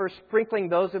of a heifer, sprinkling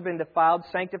those who have been defiled,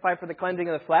 sanctify for the cleansing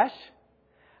of the flesh,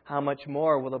 how much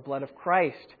more will the blood of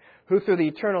Christ, who through the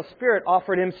eternal Spirit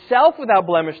offered Himself without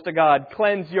blemish to God,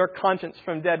 cleanse your conscience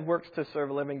from dead works to serve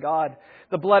a living God.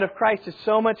 The blood of Christ is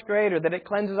so much greater that it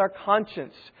cleanses our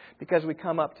conscience because we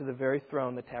come up to the very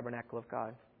throne, the tabernacle of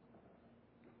God.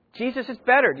 Jesus is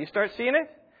better. Do you start seeing it?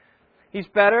 He's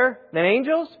better than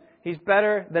angels. He's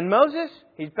better than Moses.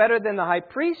 He's better than the high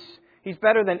priests. He's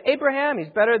better than Abraham. He's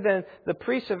better than the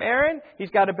priests of Aaron. He's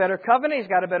got a better covenant. He's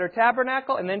got a better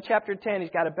tabernacle. And then chapter 10,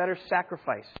 He's got a better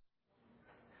sacrifice.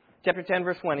 Chapter 10,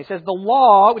 verse 1. He says, the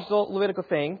law, which is a Levitical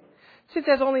thing, since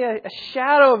it has only a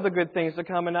shadow of the good things to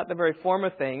come and not the very form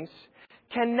of things,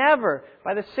 can never,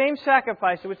 by the same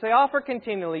sacrifice which they offer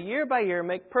continually, year by year,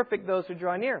 make perfect those who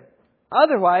draw near.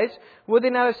 Otherwise, would they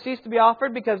not have ceased to be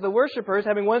offered, because the worshippers,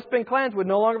 having once been cleansed, would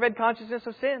no longer have had consciousness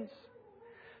of sins?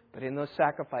 But in those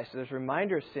sacrifices, there's a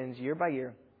reminder of sins year by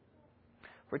year.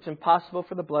 For it's impossible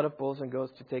for the blood of bulls and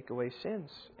goats to take away sins.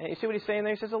 And you see what He's saying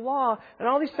there? He says the law and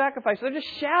all these sacrifices, they're just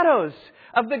shadows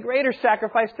of the greater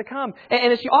sacrifice to come.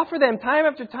 And as you offer them time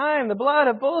after time, the blood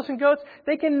of bulls and goats,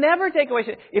 they can never take away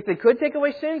sins. If they could take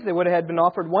away sins, they would have been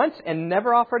offered once and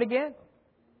never offered again.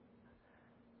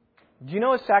 Do you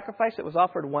know a sacrifice that was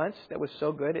offered once that was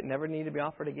so good it never needed to be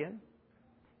offered again?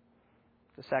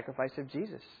 The sacrifice of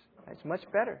Jesus. It's much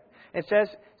better. It says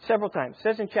several times. It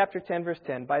says in chapter 10, verse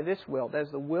 10, by this will, that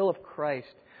is the will of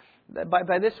Christ,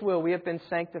 by this will we have been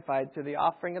sanctified through the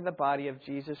offering of the body of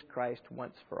Jesus Christ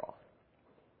once for all.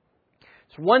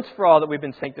 It's once for all that we've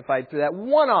been sanctified through that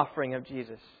one offering of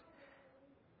Jesus.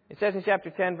 It says in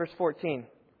chapter 10, verse 14,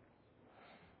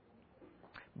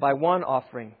 by one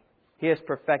offering He has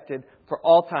perfected for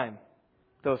all time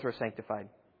those who are sanctified.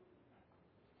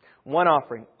 One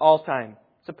offering, all time.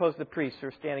 Suppose the priests who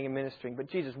are standing and ministering, but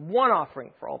Jesus, one offering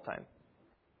for all time.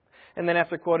 And then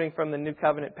after quoting from the New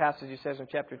Covenant passage, He says in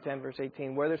chapter 10, verse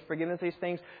 18, where there's forgiveness of these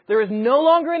things, there is no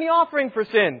longer any offering for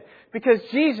sin, because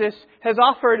Jesus has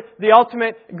offered the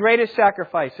ultimate, greatest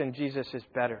sacrifice, and Jesus is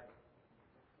better.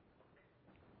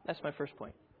 That's my first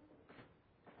point.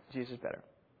 Jesus is better.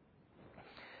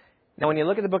 Now, when you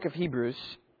look at the book of Hebrews,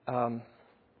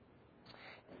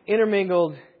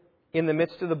 intermingled in the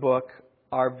midst of the book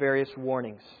are various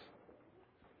warnings.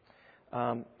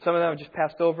 Some of them are just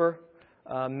passed over.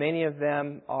 Many of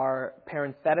them are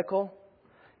parenthetical,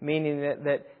 meaning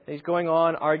that He's going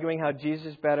on arguing how Jesus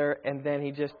is better, and then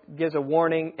He just gives a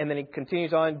warning, and then He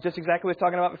continues on just exactly what He was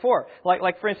talking about before.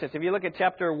 Like for instance, if you look at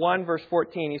chapter 1, verse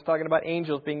 14, He's talking about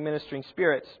angels being ministering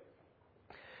spirits.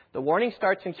 The warning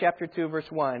starts in chapter 2, verse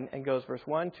 1, and goes verse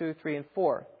 1, 2, 3, and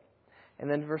 4. And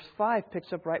then verse 5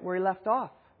 picks up right where He left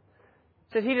off.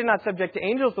 It says He did not subject to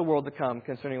angels the world to come,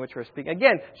 concerning which we're speaking.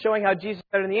 Again, showing how Jesus is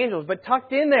better than the angels. But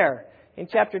tucked in there, in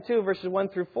chapter 2, verses 1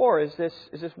 through 4, is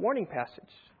this warning passage.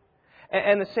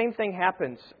 And the same thing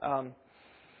happens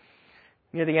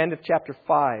near the end of chapter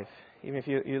 5. Even if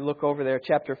you look over there,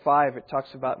 chapter 5, it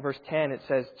talks about, verse 10, it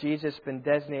says, Jesus has been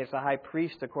designated as the high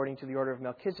priest according to the order of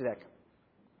Melchizedek.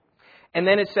 And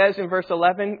then it says in verse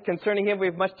 11, concerning Him we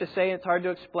have much to say and it's hard to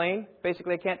explain.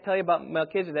 Basically, I can't tell you about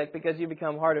Melchizedek because you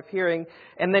become hard of hearing.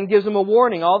 And then gives Him a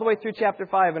warning all the way through chapter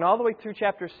 5 and all the way through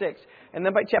chapter 6. And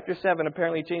then by chapter 7,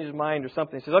 apparently he changes his mind or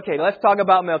something. He says, okay, let's talk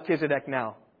about Melchizedek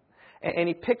now. And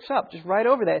he picks up just right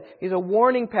over that. He's a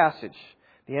warning passage.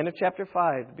 The end of chapter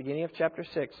 5, the beginning of chapter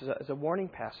 6 is a warning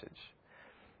passage.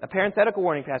 A parenthetical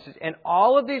warning passage. And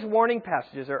all of these warning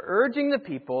passages are urging the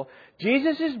people,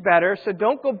 Jesus is better, so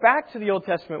don't go back to the Old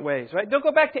Testament ways, right? Don't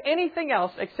go back to anything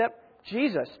else except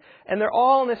Jesus. And they're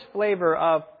all in this flavor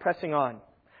of pressing on.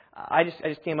 I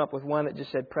just came up with one that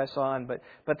just said press on, but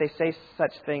they say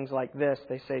such things like this.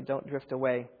 They say, don't drift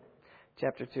away.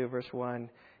 Chapter 2, verse 1.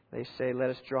 They say, let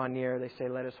us draw near. They say,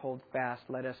 let us hold fast.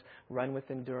 Let us run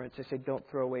with endurance. They say, don't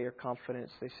throw away your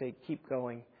confidence. They say, keep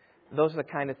going. Those are the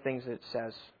kind of things that it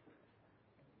says.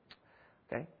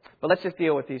 Okay? But let's just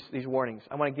deal with these warnings.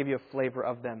 I want to give you a flavor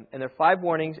of them. And there are 5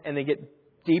 warnings, and they get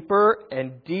deeper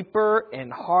and deeper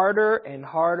and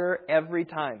harder every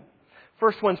time.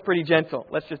 First one's pretty gentle.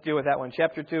 Let's just deal with that one.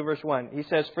 Chapter 2, verse 1. He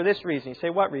says, for this reason. You say,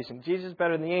 what reason? Jesus is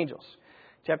better than the angels.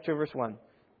 Chapter 2, verse 1.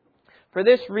 For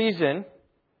this reason,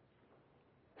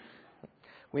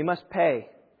 we must pay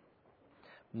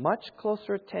much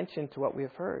closer attention to what we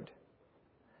have heard,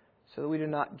 so that we do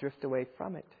not drift away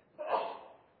from it.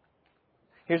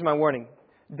 Here's my warning.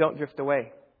 Don't drift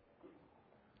away.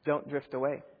 Don't drift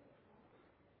away.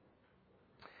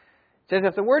 It says,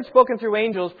 if the word spoken through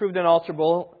angels proved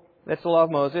unalterable, that's the law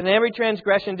of Moses, and every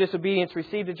transgression, disobedience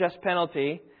received a just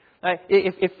penalty.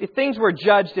 If things were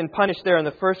judged and punished there in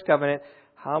the first covenant,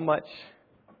 how much...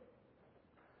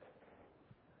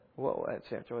 What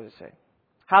does it say?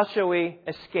 How shall we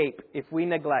escape if we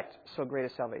neglect so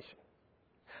great a salvation?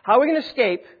 How are we going to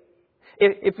escape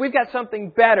if we've got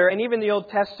something better, and even the Old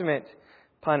Testament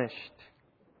punished?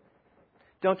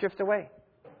 Don't drift away.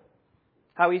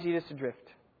 How easy it is to drift.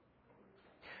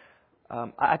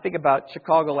 I think about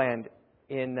Chicagoland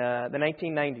in the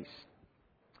 1990s.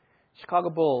 Chicago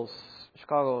Bulls,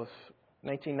 Chicago's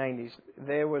 1990s.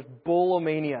 There was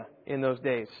Bullomania in those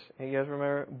days. You guys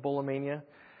remember Bullomania?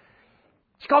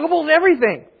 Chicago Bulls,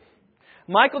 everything.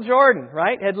 Michael Jordan,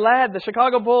 right, had led the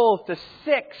Chicago Bulls to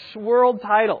 6 world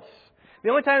titles. The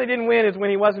only time they didn't win is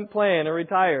when he wasn't playing or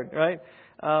retired, right?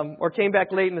 Or came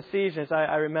back late in the season, as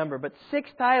I remember. But 6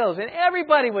 titles, and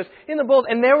everybody was in the Bulls.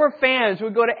 And there were fans who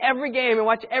would go to every game and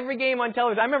watch every game on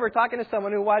television. I remember talking to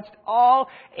someone who watched all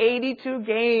 82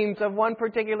 games of one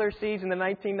particular season in the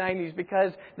 1990s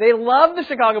because they loved the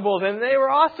Chicago Bulls and they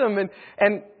were awesome.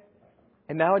 And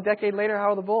now a decade later,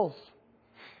 how are the Bulls?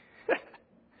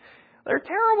 They're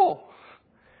terrible.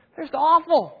 They're just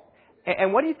awful.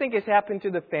 And what do you think has happened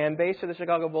to the fan base of the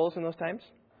Chicago Bulls in those times?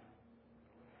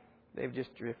 They've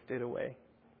just drifted away.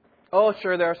 Oh,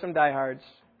 sure, there are some diehards,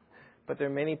 but there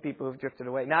are many people who've drifted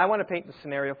away. Now, I want to paint the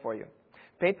scenario for you.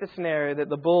 Paint the scenario that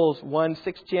the Bulls won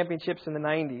 6 championships in the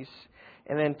 90s,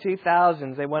 and then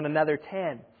 2000s they won another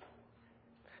 10.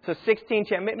 So 16,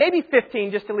 maybe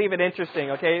 15, just to leave it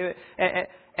interesting, okay?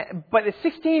 But it's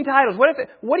 16 titles.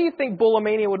 What do you think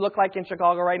Bullomania would look like in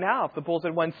Chicago right now if the Bulls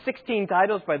had won 16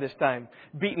 titles by this time?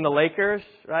 Beating the Lakers,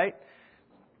 right?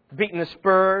 Beating the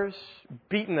Spurs,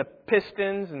 beating the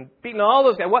Pistons, and beating all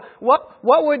those guys.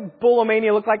 What would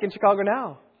Bullomania look like in Chicago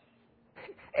now?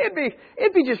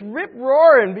 It'd be just rip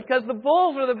roaring because the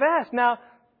Bulls were the best. Now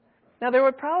there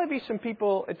would probably be some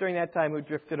people during that time who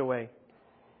drifted away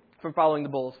from following the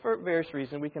Bulls for various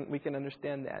reasons. We can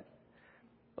understand that.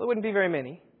 Well, it wouldn't be very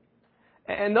many.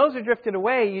 And those who drifted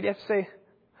away, you'd have to say,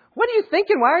 what are you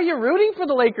thinking? Why are you rooting for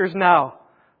the Lakers now?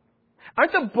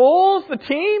 Aren't the Bulls the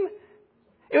team?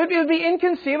 It would be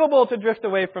inconceivable to drift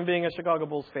away from being a Chicago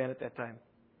Bulls fan at that time.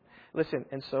 Listen,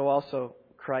 and so also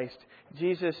Christ.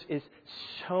 Jesus is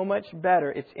so much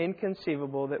better, it's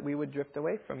inconceivable that we would drift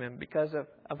away from Him because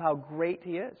of how great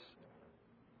He is.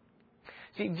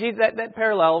 See, Jesus, that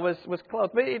parallel was close,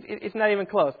 but it's not even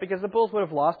close because the Bulls would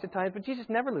have lost at times, but Jesus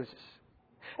never loses.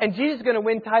 And Jesus is going to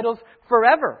win titles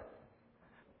forever.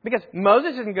 Because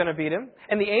Moses isn't going to beat him,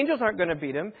 and the angels aren't going to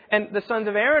beat him, and the sons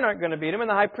of Aaron aren't going to beat him, and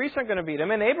the high priests aren't going to beat him,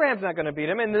 and Abraham's not going to beat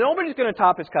him, and nobody's going to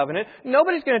top His covenant,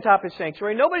 nobody's going to top His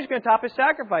sanctuary, nobody's going to top His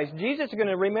sacrifice. Jesus is going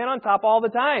to remain on top all the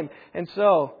time. And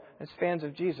so, as fans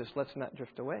of Jesus, let's not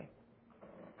drift away.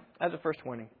 That's the first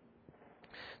warning.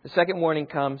 The second warning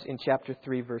comes in chapter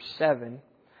 3, verse 7,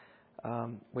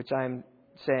 which I'm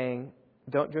saying,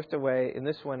 don't drift away. And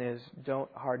this one is, don't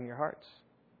harden your hearts.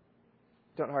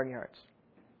 Don't harden your hearts.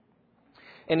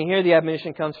 And here the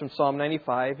admonition comes from Psalm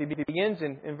 95. He begins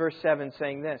in verse 7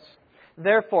 saying this,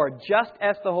 therefore, just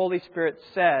as the Holy Spirit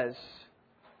says,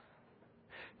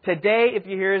 today, if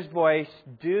you hear His voice,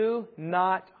 do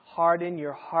not harden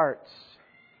your hearts.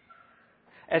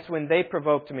 As when they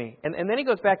provoked me. And then he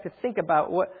goes back to think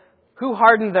about who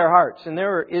hardened their hearts. And there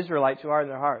were Israelites who hardened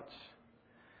their hearts.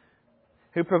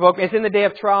 Who provoked me. It's in the day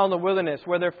of trial in the wilderness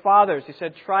where their fathers, He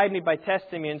said, tried me by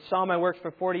testing me and saw my works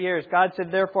for 40 years. God said,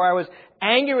 therefore I was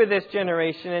angry with this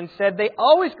generation and said, they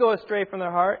always go astray from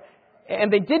their heart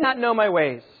and they did not know my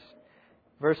ways.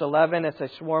 Verse 11, as I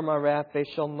swore my wrath, they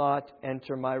shall not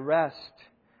enter my rest.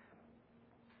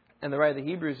 And the writer of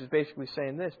the Hebrews is basically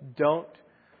saying this, don't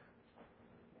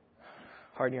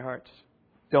harden your hearts.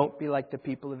 Don't be like the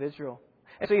people of Israel.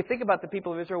 And so you think about the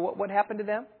people of Israel, what happened to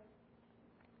them?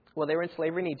 Well, they were in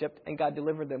slavery in Egypt, and God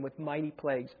delivered them with mighty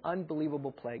plagues,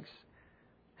 unbelievable plagues.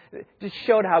 It just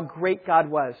showed how great God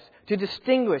was to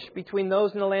distinguish between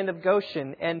those in the land of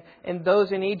Goshen and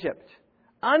those in Egypt.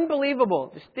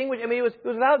 Unbelievable. Distinguished. I mean, it was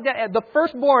without death. The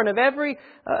firstborn of every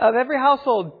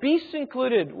household, beasts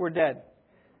included, were dead.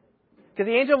 Because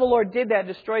the angel of the Lord did that,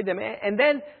 destroyed them, and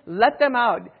then let them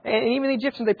out. And even the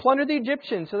Egyptians, they plundered the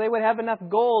Egyptians so they would have enough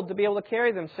gold to be able to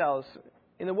carry themselves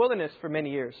in the wilderness for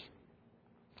many years.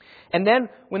 And then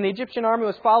when the Egyptian army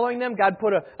was following them, God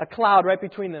put a cloud right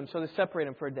between them so to separate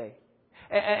them for a day.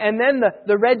 And then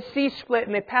the Red Sea split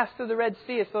and they passed through the Red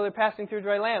Sea as though they're passing through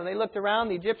dry land. They looked around,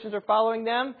 the Egyptians were following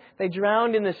them, they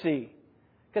drowned in the sea.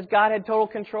 Because God had total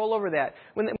control over that.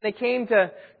 When they came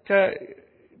to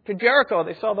Jericho,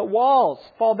 they saw the walls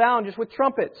fall down just with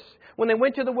trumpets. When they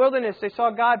went to the wilderness, they saw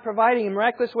God providing in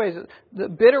miraculous ways. The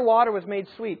bitter water was made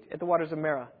sweet at the waters of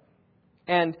Marah.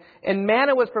 And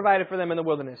manna was provided for them in the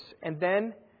wilderness. And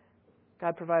then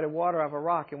God provided water out of a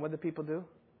rock. And what did the people do?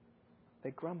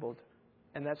 They grumbled.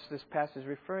 And that's this passage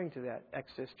referring to that,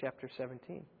 Exodus chapter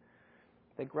 17.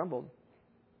 They grumbled.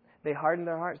 They hardened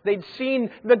their hearts. They'd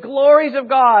seen the glories of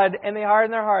God and they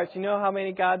hardened their hearts. You know how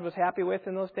many God was happy with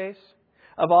in those days?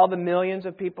 Of all the millions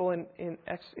of people in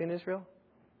Israel?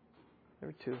 There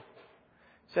were 2.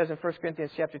 It says in 1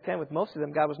 Corinthians chapter 10, with most of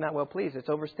them, God was not well pleased. It's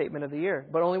overstatement of the year.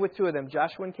 But only with 2 of them,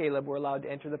 Joshua and Caleb, were allowed to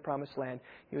enter the promised land.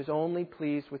 He was only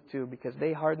pleased with 2 because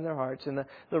they hardened their hearts. And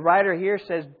the writer here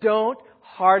says, don't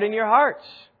harden your hearts.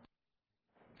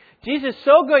 Jesus is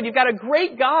so good. You've got a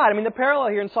great God. I mean, the parallel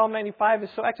here in Psalm 95 is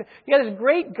so excellent. You've got this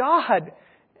great God.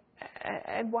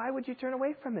 And why would you turn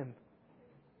away from Him?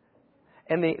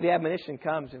 And the admonition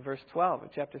comes in verse 12 of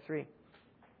chapter 3.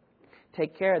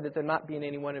 Take care that there not be in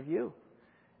any one of you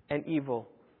an evil,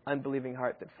 unbelieving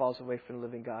heart that falls away from the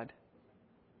living God.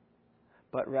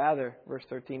 But rather, verse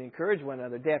 13, encourage one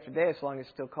another day after day as long as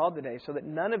it's still called today, so that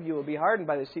none of you will be hardened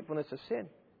by the deceitfulness of sin.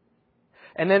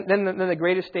 And then the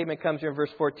greatest statement comes here in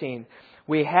verse 14.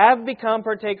 We have become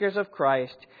partakers of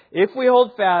Christ if we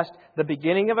hold fast the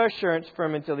beginning of our assurance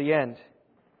firm until the end.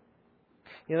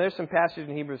 You know, there's some passages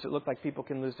in Hebrews that look like people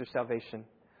can lose their salvation.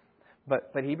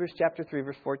 But Hebrews chapter 3,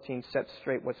 verse 14 sets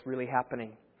straight what's really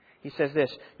happening. He says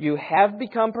this, you have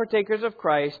become partakers of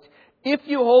Christ if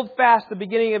you hold fast the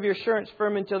beginning of your assurance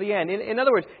firm until the end. In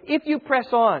other words, if you press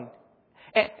on,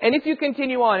 and if you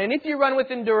continue on, and if you run with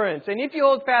endurance, and if you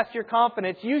hold fast your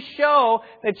confidence, you show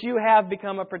that you have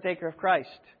become a partaker of Christ.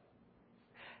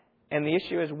 And the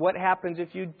issue is, what happens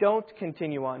if you don't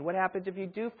continue on? What happens if you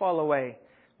do fall away?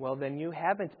 Well, then you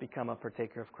haven't become a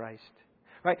partaker of Christ.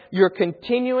 Right? Your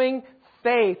continuing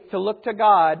faith to look to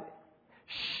God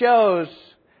shows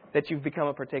that you've become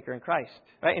a partaker in Christ.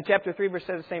 Right? In chapter 3, verse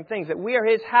 7, the same things, that we are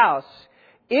His house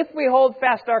if we hold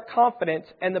fast our confidence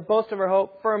and the boast of our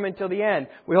hope firm until the end.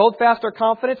 We hold fast our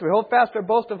confidence, we hold fast our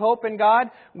boast of hope in God,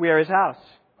 we are His house.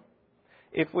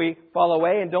 If we fall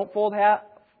away and don't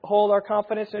hold our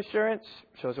confidence and assurance,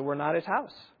 shows that we're not His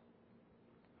house.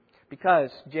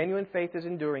 Because genuine faith is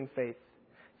enduring faith.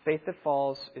 Faith that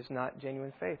falls is not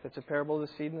genuine faith. It's a parable of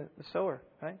the seed and the sower.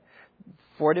 Right?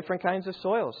 4 different kinds of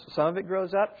soils. Some of it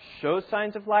grows up, shows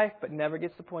signs of life, but never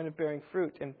gets to the point of bearing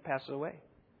fruit and passes away.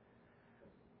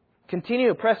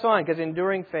 Continue, press on, because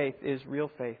enduring faith is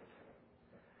real faith.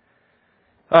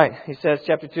 All right, he says,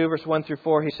 chapter 2, verse 1 through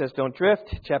 4, he says, don't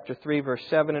drift. Chapter 3, verse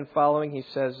 7 and following, he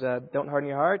says, don't harden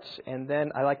your hearts. And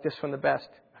then, I like this one the best.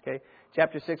 Okay,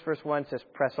 chapter 6, verse 1 says,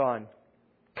 press on.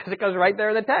 Because it goes right there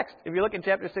in the text. If you look at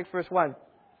chapter 6, verse 1. It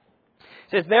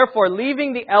says, therefore,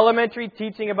 leaving the elementary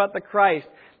teaching about the Christ,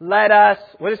 let us,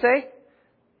 what does it say?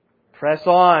 Press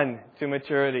on to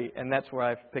maturity. And that's where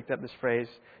I've picked up this phrase.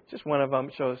 Just one of them,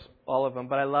 shows all of them.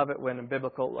 But I love it when in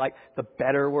biblical, like the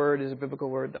better word is a biblical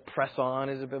word. The press on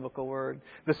is a biblical word.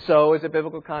 The sow is a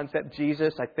biblical concept.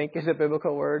 Jesus, I think, is a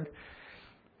biblical word.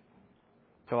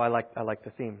 So I like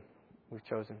the theme we've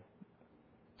chosen.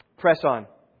 Press on.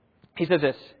 He says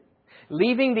this,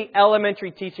 leaving the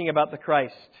elementary teaching about the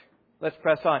Christ. Let's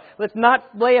press on. Let's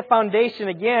not lay a foundation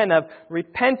again of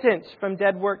repentance from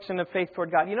dead works and of faith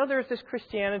toward God. You know, there's this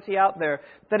Christianity out there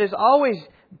that is always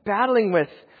battling with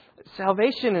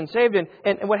salvation and saved.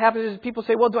 And what happens is people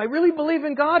say, well, do I really believe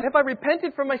in God? Have I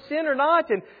repented from my sin or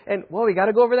not? And well, we got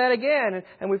to go over that again.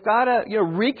 And we've got to,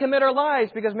 recommit our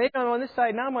lives because maybe I'm on this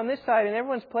side, now I'm on this side, and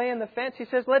everyone's playing the fence. He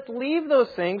says, let's leave those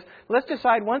things. Let's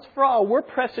decide once for all, we're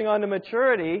pressing on to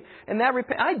maturity. And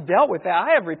I dealt with that.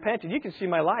 I have repented. You can see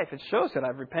my life. It shows that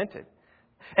I've repented.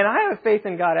 And I have faith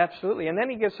in God, absolutely. And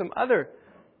then he gives some other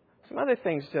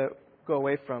things to go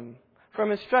away from. From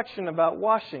instruction about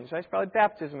washings, right? It's probably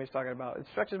baptism he's talking about.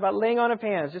 Instructions about laying on of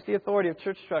hands, just the authority of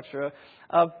church structure,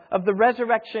 of the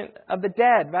resurrection of the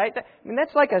dead, right?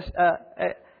 That's like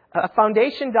a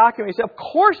foundation document. You say, of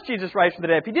course Jesus rise from the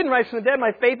dead. If He didn't rise from the dead,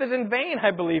 my faith is in vain.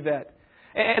 I believe that.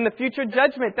 And the future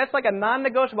judgment, that's like a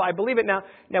non-negotiable. I believe it now.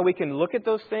 Now we can look at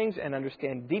those things and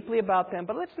understand deeply about them,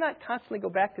 but let's not constantly go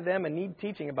back to them and need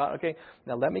teaching about, okay,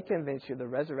 now let me convince you the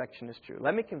resurrection is true.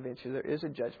 Let me convince you there is a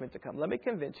judgment to come. Let me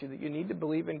convince you that you need to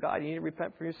believe in God. You need to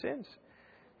repent for your sins.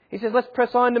 He says, let's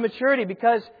press on to maturity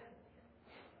because,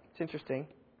 it's interesting,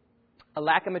 a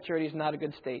lack of maturity is not a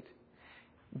good state.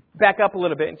 Back up a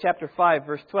little bit in chapter 5,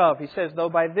 verse 12. He says, though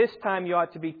by this time you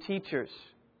ought to be teachers.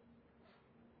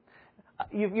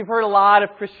 You've heard a lot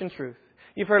of Christian truth.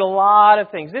 You've heard a lot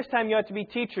of things. This time you ought to be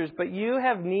teachers, but you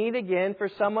have need again for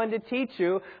someone to teach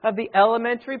you of the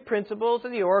elementary principles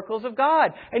and the oracles of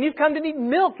God. And you've come to need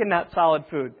milk and not solid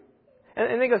food.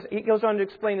 And he goes on to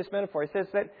explain this metaphor. He says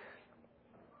that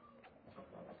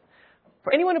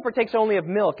for anyone who partakes only of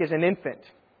milk is an infant,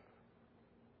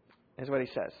 is what he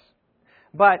says.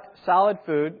 But solid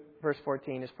food, verse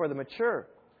 14, is for the mature,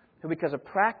 who because of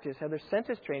practice have their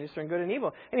senses trained to discern good and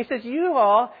evil. And he says, you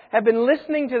all have been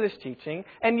listening to this teaching,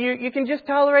 and you can just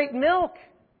tolerate milk.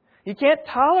 You can't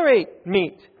tolerate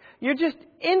meat. You're just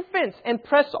infants, and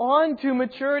press on to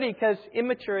maturity, because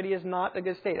immaturity is not a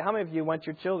good state. How many of you want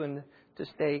your children to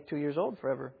stay 2 years old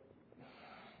forever?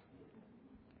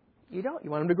 You don't.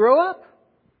 You want them to grow up.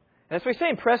 And that's what he's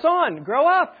saying. Press on. Grow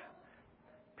up.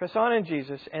 Press on in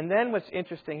Jesus. And then what's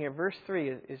interesting here, verse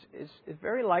 3 is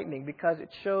very lightning because it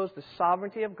shows the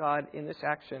sovereignty of God in this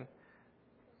action.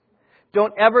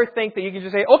 Don't ever think that you can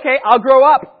just say, okay, I'll grow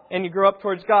up. And you grow up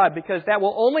towards God, because that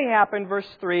will only happen, verse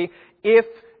 3, if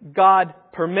God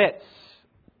permits.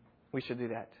 We should do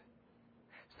that.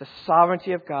 It's the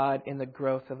sovereignty of God in the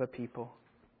growth of a people.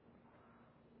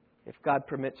 If God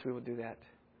permits, we will do that.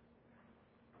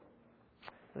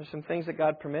 There's some things that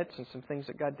God permits and some things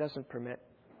that God doesn't permit.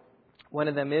 One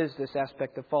of them is this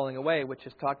aspect of falling away, which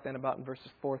is talked then about in verses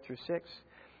 4 through 6.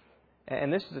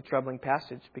 And this is a troubling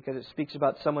passage because it speaks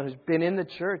about someone who's been in the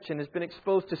church and has been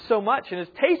exposed to so much and has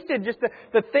tasted just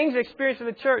the things experienced in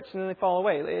the church, and then they fall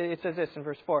away. It says this in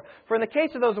verse 4. For in the case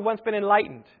of those who have once been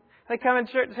enlightened, they come in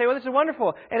church and say, well, this is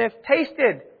wonderful, and have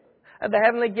tasted of the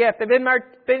heavenly gift. They've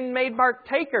been made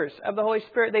partakers of the Holy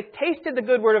Spirit. They've tasted the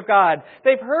good Word of God.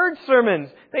 They've heard sermons.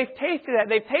 They've tasted that.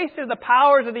 They've tasted the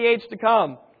powers of the age to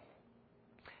come.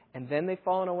 And then they've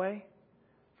fallen away.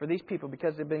 For these people,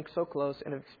 because they've been so close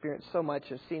and have experienced so much,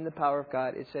 have seen the power of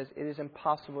God, it says it is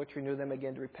impossible to renew them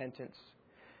again to repentance.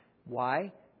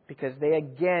 Why? Because they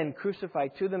again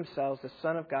crucified to themselves the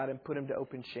Son of God and put Him to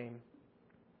open shame.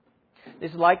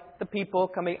 It's like the people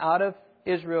coming out of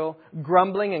Israel,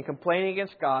 grumbling and complaining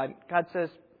against God. God says,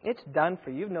 it's done for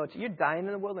you. No, you're dying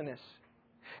in the wilderness.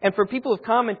 And for people who've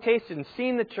come and tasted and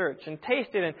seen the church and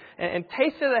tasted and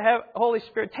tasted the Holy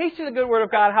Spirit, tasted the good Word of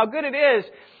God, how good it is,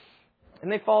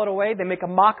 and they fall away, they make a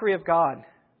mockery of God.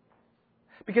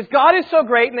 Because God is so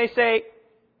great, and they say,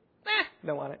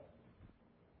 don't want it.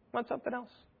 Want something else.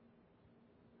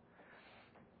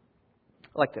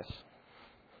 Like this.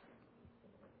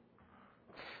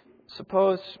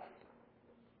 Suppose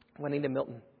Juanita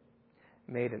Milton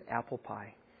made an apple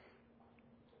pie.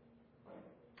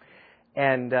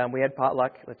 And we had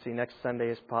potluck. Let's see, next Sunday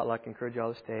is potluck. Encourage you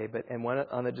all to stay. And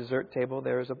on the dessert table,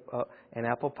 there is an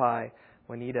apple pie,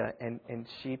 Juanita, and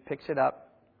she picks it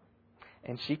up,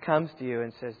 and she comes to you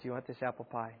and says, do you want this apple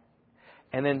pie?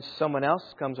 And then someone else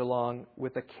comes along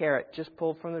with a carrot just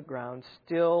pulled from the ground,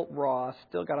 still raw,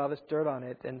 still got all this dirt on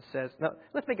it, and says, no,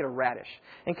 let's make it a radish.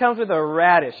 And comes with a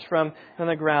radish from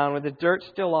the ground with the dirt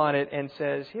still on it and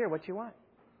says, here, what do you want?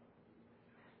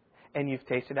 And you've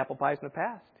tasted apple pies in the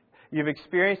past. You've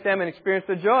experienced them and experienced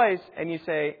the joys, and you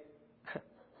say,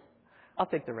 I'll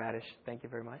take the radish. Thank you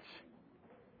very much.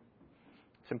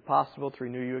 It's impossible to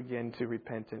renew you again to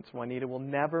repentance. Juanita will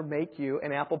never make you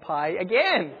an apple pie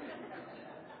again.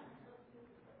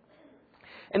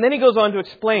 And then he goes on to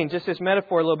explain just this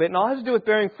metaphor a little bit, and all it has to do with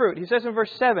bearing fruit. He says in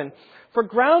verse 7, for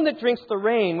ground that drinks the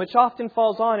rain, which often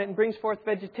falls on it and brings forth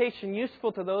vegetation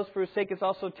useful to those for whose sake it's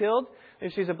also tilled,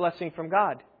 receives a blessing from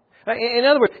God. In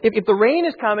other words, if the rain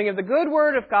is coming, if the good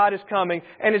Word of God is coming,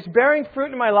 and it's bearing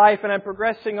fruit in my life and I'm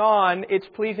progressing on, it's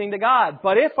pleasing to God.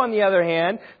 But if, on the other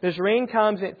hand, this rain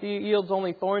comes and it yields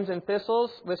only thorns and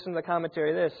thistles, listen to the commentary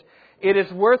of this, it is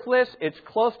worthless, it's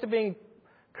close to being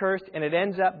cursed, and it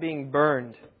ends up being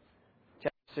burned.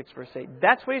 Chapter 6, verse 8.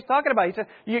 That's what he's talking about. He says,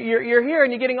 you're here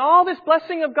and you're getting all this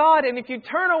blessing of God, and if you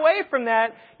turn away from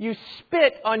that, you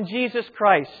spit on Jesus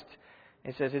Christ.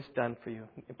 It says it's done for you.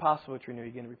 Impossible to renew you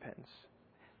again to repentance.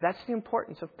 That's the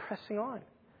importance of pressing on.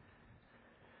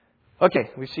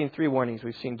 Okay, we've seen 3 warnings.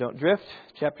 We've seen don't drift.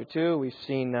 Chapter 2, we've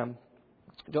seen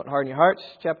don't harden your hearts.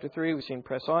 Chapter 3, we've seen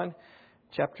press on.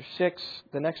 Chapter 6,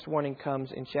 the next warning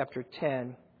comes in chapter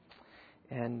 10.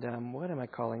 And what am I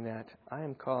calling that? I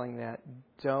am calling that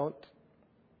don't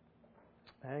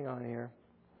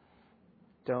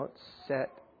set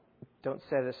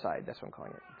it aside. That's what I'm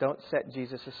calling it. Don't set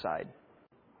Jesus aside.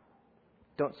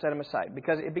 Don't set him aside.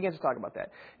 Because it begins to talk about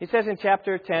that. He says in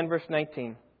chapter 10, verse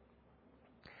 19,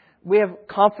 we have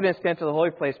confidence to enter the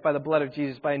holy place by the blood of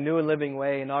Jesus, by a new and living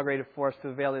way inaugurated for us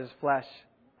through the veil of His flesh.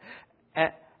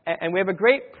 And we have a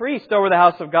great priest over the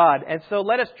house of God. And so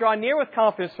let us draw near with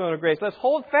confidence to the throne of grace. Let's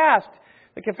hold fast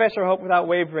the confession of hope without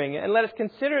wavering. And let us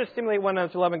consider to stimulate one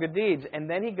another to love and good deeds. And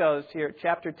then he goes here,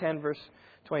 chapter 10, verse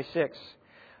 26.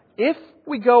 If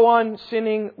we go on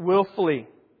sinning willfully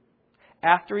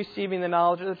after receiving the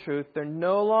knowledge of the truth, there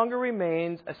no longer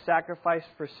remains a sacrifice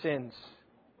for sins.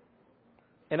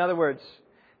 In other words,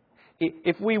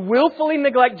 if we willfully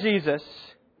neglect Jesus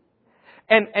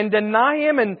and deny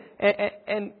Him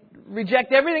and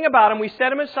reject everything about Him, we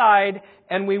set Him aside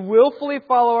and we willfully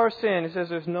follow our sin, it says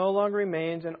there's no longer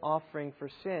remains an offering for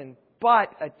sin,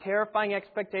 but a terrifying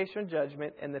expectation of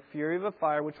judgment and the fury of a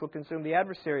fire which will consume the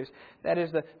adversaries. That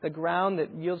is the ground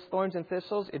that yields thorns and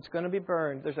thistles, it's going to be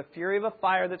burned. There's a fury of a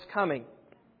fire that's coming.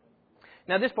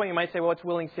 Now at this point you might say, well, it's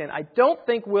willing sin. I don't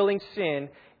think willing sin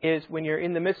is when you're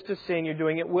in the midst of sin, you're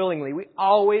doing it willingly. We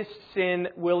always sin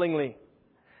willingly.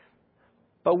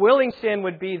 But willing sin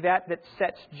would be that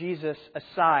sets Jesus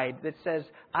aside, that says,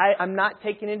 I'm not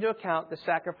taking into account the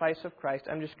sacrifice of Christ.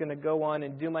 I'm just going to go on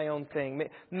and do my own thing.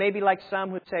 Maybe like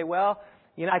some would say, well,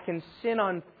 I can sin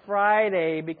on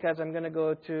Friday because I'm going to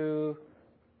go to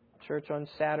church on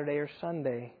Saturday or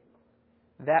Sunday.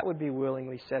 That would be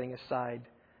willingly setting aside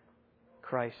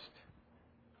Christ.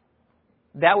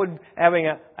 That would having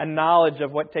a knowledge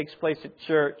of what takes place at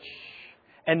church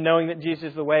and knowing that Jesus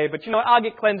is the way. But I'll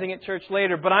get cleansing at church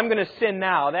later, but I'm going to sin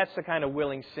now. That's the kind of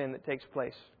willing sin that takes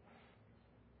place.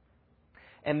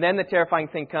 And then the terrifying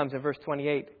thing comes in verse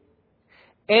 28.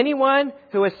 Anyone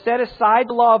who has set aside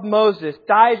the law of Moses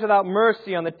dies without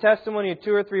mercy on the testimony of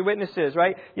 2 or 3 witnesses,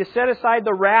 right? You set aside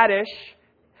the radish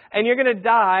and you're going to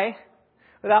die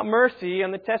without mercy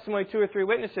on the testimony of 2 or 3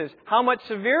 witnesses. How much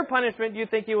severe punishment do you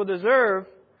think he will deserve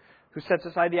who sets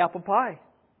aside the apple pie?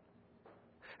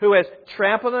 Who has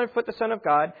trampled underfoot the Son of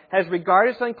God, has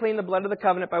regarded as unclean the blood of the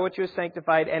covenant by which He was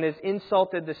sanctified, and has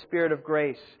insulted the Spirit of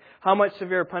grace. How much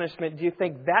severe punishment do you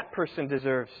think that person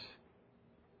deserves?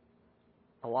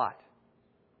 A lot.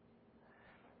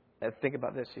 Think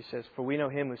about this. He says, for we know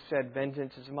Him who said,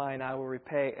 vengeance is mine, I will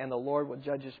repay, and the Lord will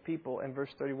judge His people. And verse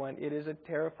 31, it is a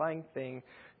terrifying thing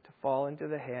to fall into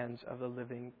the hands of the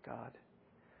living God.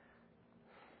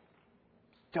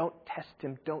 Don't test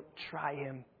Him. Don't try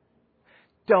Him.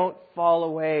 Don't fall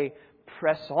away.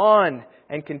 Press on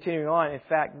and continue on. In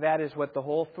fact, that is what the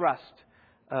whole thrust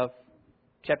of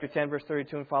chapter 10, verse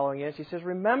 32 and following is. He says,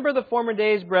 remember the former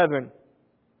days, brethren,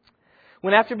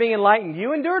 when after being enlightened,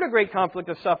 you endured a great conflict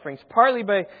of sufferings, partly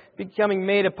by becoming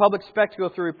made a public spectacle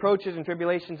through reproaches and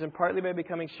tribulations, and partly by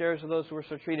becoming sharers of those who were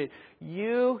so treated.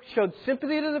 You showed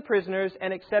sympathy to the prisoners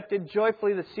and accepted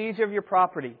joyfully the seizure of your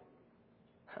property.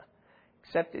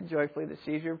 Accepted joyfully the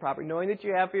seizure of your property, knowing that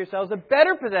you have for yourselves a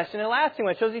better possession and lasting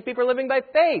one. It shows these people are living by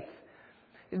faith.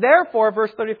 Therefore,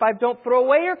 verse 35, don't throw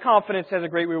away your confidence as a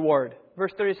great reward.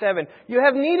 Verse 37, you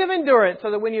have need of endurance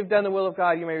so that when you've done the will of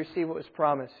God, you may receive what was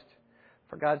promised.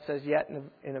 For God says, yet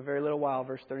in a very little while,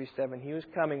 verse 37, He who is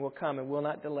coming will come and will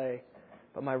not delay.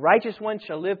 But my righteous one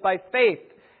shall live by faith.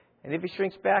 And if he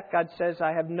shrinks back, God says,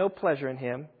 I have no pleasure in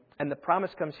him. And the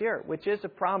promise comes here, which is a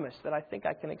promise that I think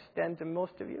I can extend to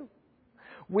most of you.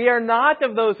 We are not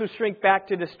of those who shrink back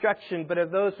to destruction, but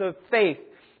of those who have faith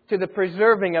to the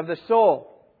preserving of the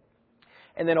soul.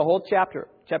 And then a whole chapter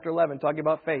 11, talking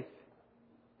about faith.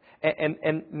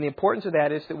 And the importance of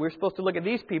that is that we're supposed to look at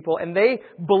these people, and they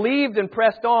believed and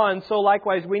pressed on, so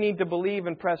likewise we need to believe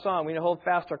and press on. We need to hold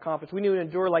fast our confidence. We need to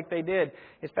endure like they did.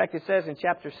 In fact, it says in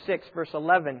chapter 6, verse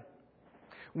 11,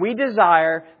 we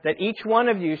desire that each one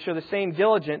of you show the same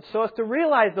diligence so as to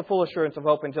realize the full assurance of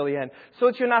hope until the end, so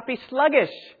that you'll not be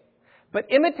sluggish, but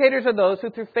imitators of those who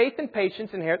through faith and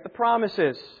patience inherit the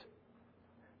promises.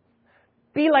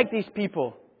 Be like these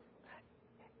people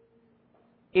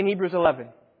in Hebrews 11.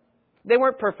 They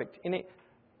weren't perfect,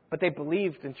 but they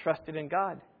believed and trusted in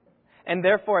God. And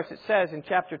therefore, as it says in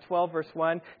chapter 12, verse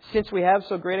 1, since we have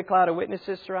so great a cloud of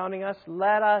witnesses surrounding us,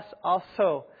 let us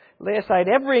also lay aside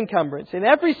every encumbrance and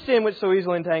every sin which so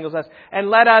easily entangles us,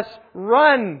 and let us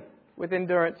run with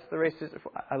endurance the races.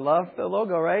 I love the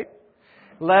logo, right?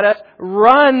 Let us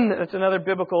run. That's another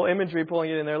biblical imagery pulling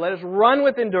it in there. Let us run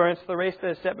with endurance the race that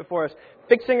is set before us,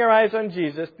 fixing our eyes on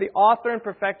Jesus, the author and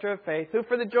perfecter of faith, who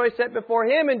for the joy set before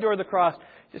Him endured the cross,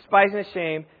 despising the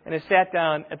shame, and has sat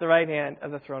down at the right hand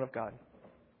of the throne of God.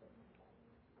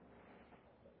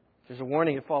 There's a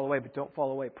warning to fall away, but don't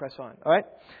fall away. Press on. All right?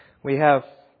 We have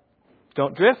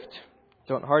don't drift,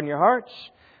 don't harden your hearts,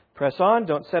 press on,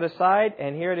 don't set aside,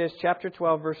 and here it is, chapter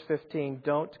 12, verse 15.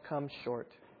 Don't come short.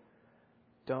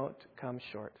 Don't come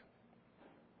short.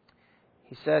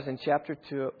 He says in chapter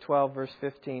 12, verse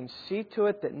 15, see to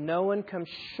it that no one comes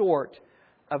short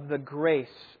of the grace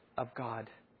of God.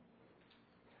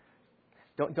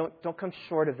 Don't come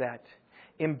short of that.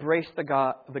 Embrace the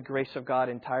grace of God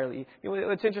entirely. You know,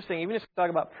 it's interesting, even if we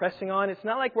talk about pressing on, it's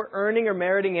not like we're earning or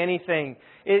meriting anything.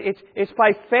 It's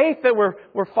by faith that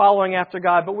we're following after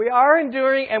God, but we are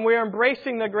enduring and we are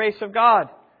embracing the grace of God.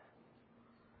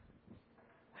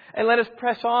 And let us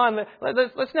press on.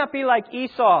 Let's not be like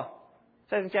Esau. It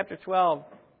says in chapter 12,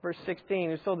 verse 16,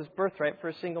 who sold his birthright for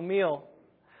a single meal.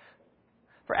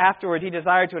 For afterward he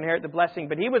desired to inherit the blessing,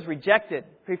 but he was rejected.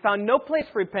 He found no place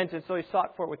for repentance, so he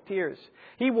sought for it with tears.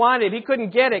 He couldn't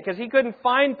get it because he couldn't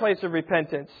find place of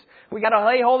repentance. We got to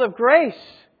lay hold of grace.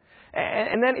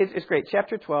 And then it's great.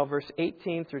 Chapter 12, verse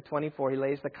 18 through 24, he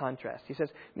lays the contrast. He says,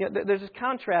 you know, there's this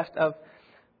contrast of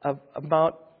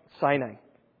Mount Sinai.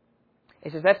 He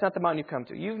says, that's not the mountain you've come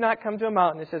to. You've not come to a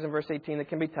mountain, it says in verse 18, that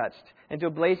can be touched, and to a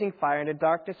blazing fire, and to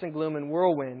darkness and gloom and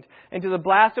whirlwind, and to the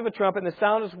blast of a trumpet, and the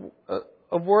sound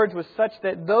of words was such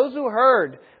that those who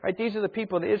heard, right, these are the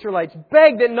people, the Israelites,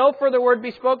 begged that no further word be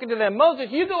spoken to them. Moses,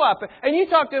 you go up, and you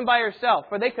talk to them by yourself,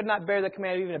 for they could not bear the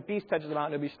command, even a beast touches the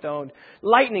mountain to be stoned.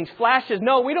 Lightnings, flashes,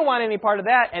 no, we don't want any part of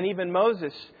that. And even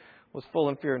Moses was full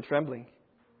in fear and trembling.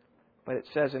 But it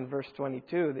says in verse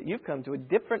 22 that you've come to a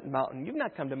different mountain. You've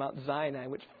not come to Mount Sinai,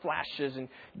 which flashes and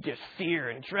just fear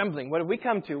and trembling. What have we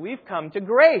come to? We've come to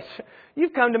grace.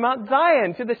 You've come to Mount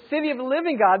Zion, to the city of the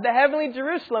living God, the heavenly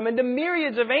Jerusalem, and to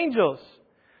myriads of angels.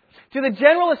 To the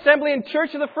general assembly and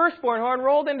church of the firstborn who are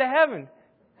enrolled into heaven.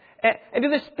 And to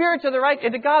the spirits of the righteous,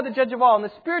 and to God the judge of all, and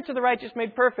the spirits of the righteous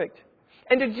made perfect.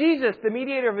 And to Jesus, the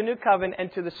mediator of a new covenant,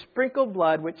 and to the sprinkled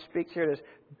blood, which speaks here, it is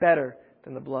better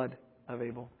than the blood of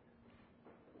Abel.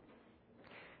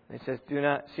 And it says, do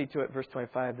not, see to it, verse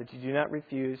 25, that you do not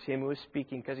refuse him who is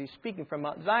speaking, because he's speaking from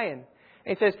Mount Zion.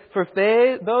 And it says, for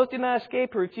if those did not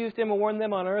escape who refused him who warned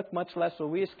them on earth, much less will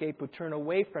we escape who turn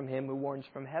away from him who warns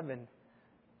from heaven.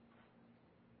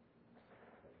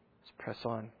 Let's press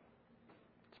on.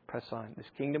 Let's press on. This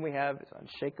kingdom we have is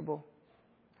unshakable.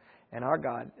 And our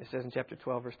God, it says in chapter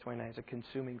 12, verse 29, is a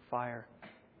consuming fire.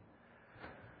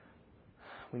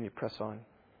 We need to press on.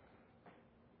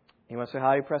 You want to say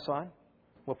how you press on?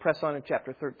 We'll press on in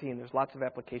chapter 13. There's lots of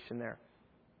application there.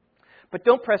 But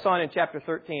don't press on in chapter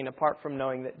 13 apart from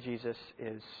knowing that Jesus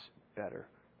is better.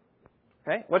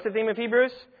 Okay? What's the theme of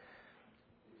Hebrews?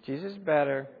 Jesus is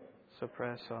better, so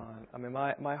press on. I mean,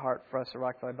 my heart for us at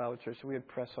Rock Valley Bible Church, we would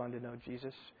press on to know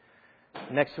Jesus.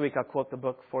 Next week, I'll quote the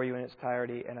book for you in its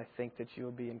entirety, and I think that you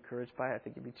will be encouraged by it. I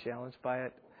think you'll be challenged by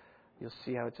it. You'll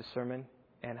see how it's a sermon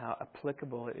and how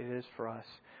applicable it is for us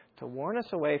to warn us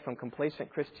away from complacent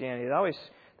Christianity. It always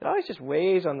just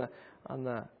weighs on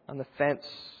the fence.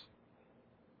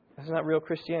 That's not real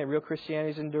Christianity. Real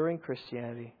Christianity is enduring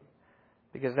Christianity,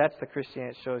 because that's the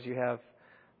Christianity that shows you have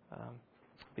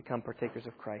become partakers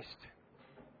of Christ.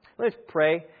 Let's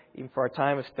pray even for our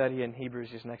time of study in Hebrews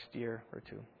this next year or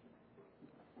two.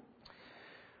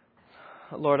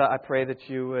 Lord, I pray that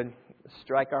you would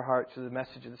strike our hearts with the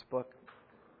message of this book,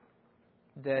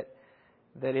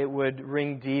 that it would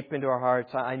ring deep into our hearts.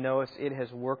 I know it has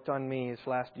worked on me this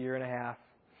last year and a half.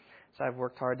 So I've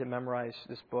worked hard to memorize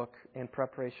this book in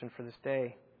preparation for this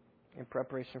day, in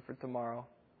preparation for tomorrow.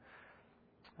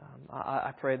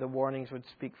 I pray the warnings would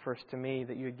speak first to me,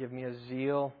 that you would give me a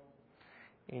zeal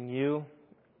in you,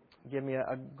 give me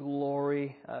a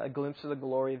glory, a glimpse of the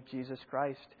glory of Jesus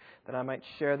Christ, that I might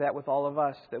share that with all of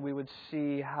us, that we would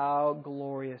see how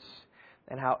glorious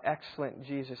and how excellent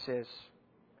Jesus is.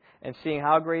 And seeing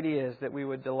how great He is, that we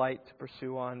would delight to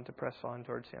pursue on, to press on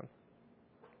towards Him.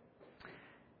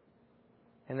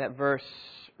 And that verse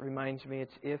reminds me,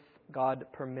 it's if God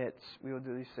permits, we will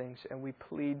do these things. And we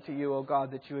plead to you, O God,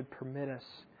 that you would permit us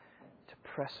to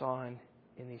press on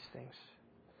in these things.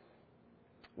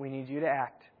 We need you to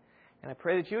act. And I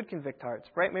pray that you would convict hearts.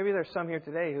 Right? Maybe there's some here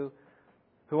today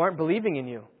who aren't believing in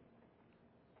you,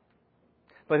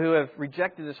 but who have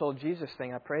rejected this whole Jesus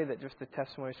thing. I pray that just the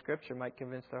testimony of Scripture might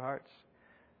convince their hearts,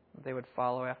 that they would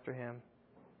follow after Him.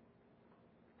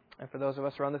 And for those of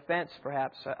us who are on the fence,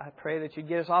 perhaps, I pray that you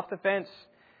get us off the fence,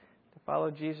 to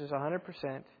follow Jesus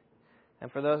 100%.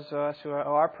 And for those of us who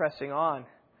are pressing on,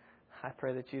 I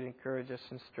pray that you'd encourage us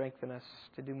and strengthen us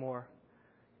to do more.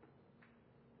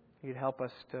 You'd help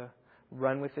us to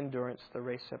run with endurance the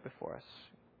race set before us.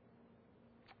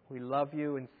 We love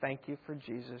you and thank you for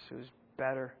Jesus, who is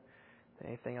better than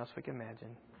anything else we can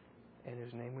imagine. In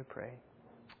whose name we pray.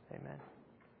 Amen.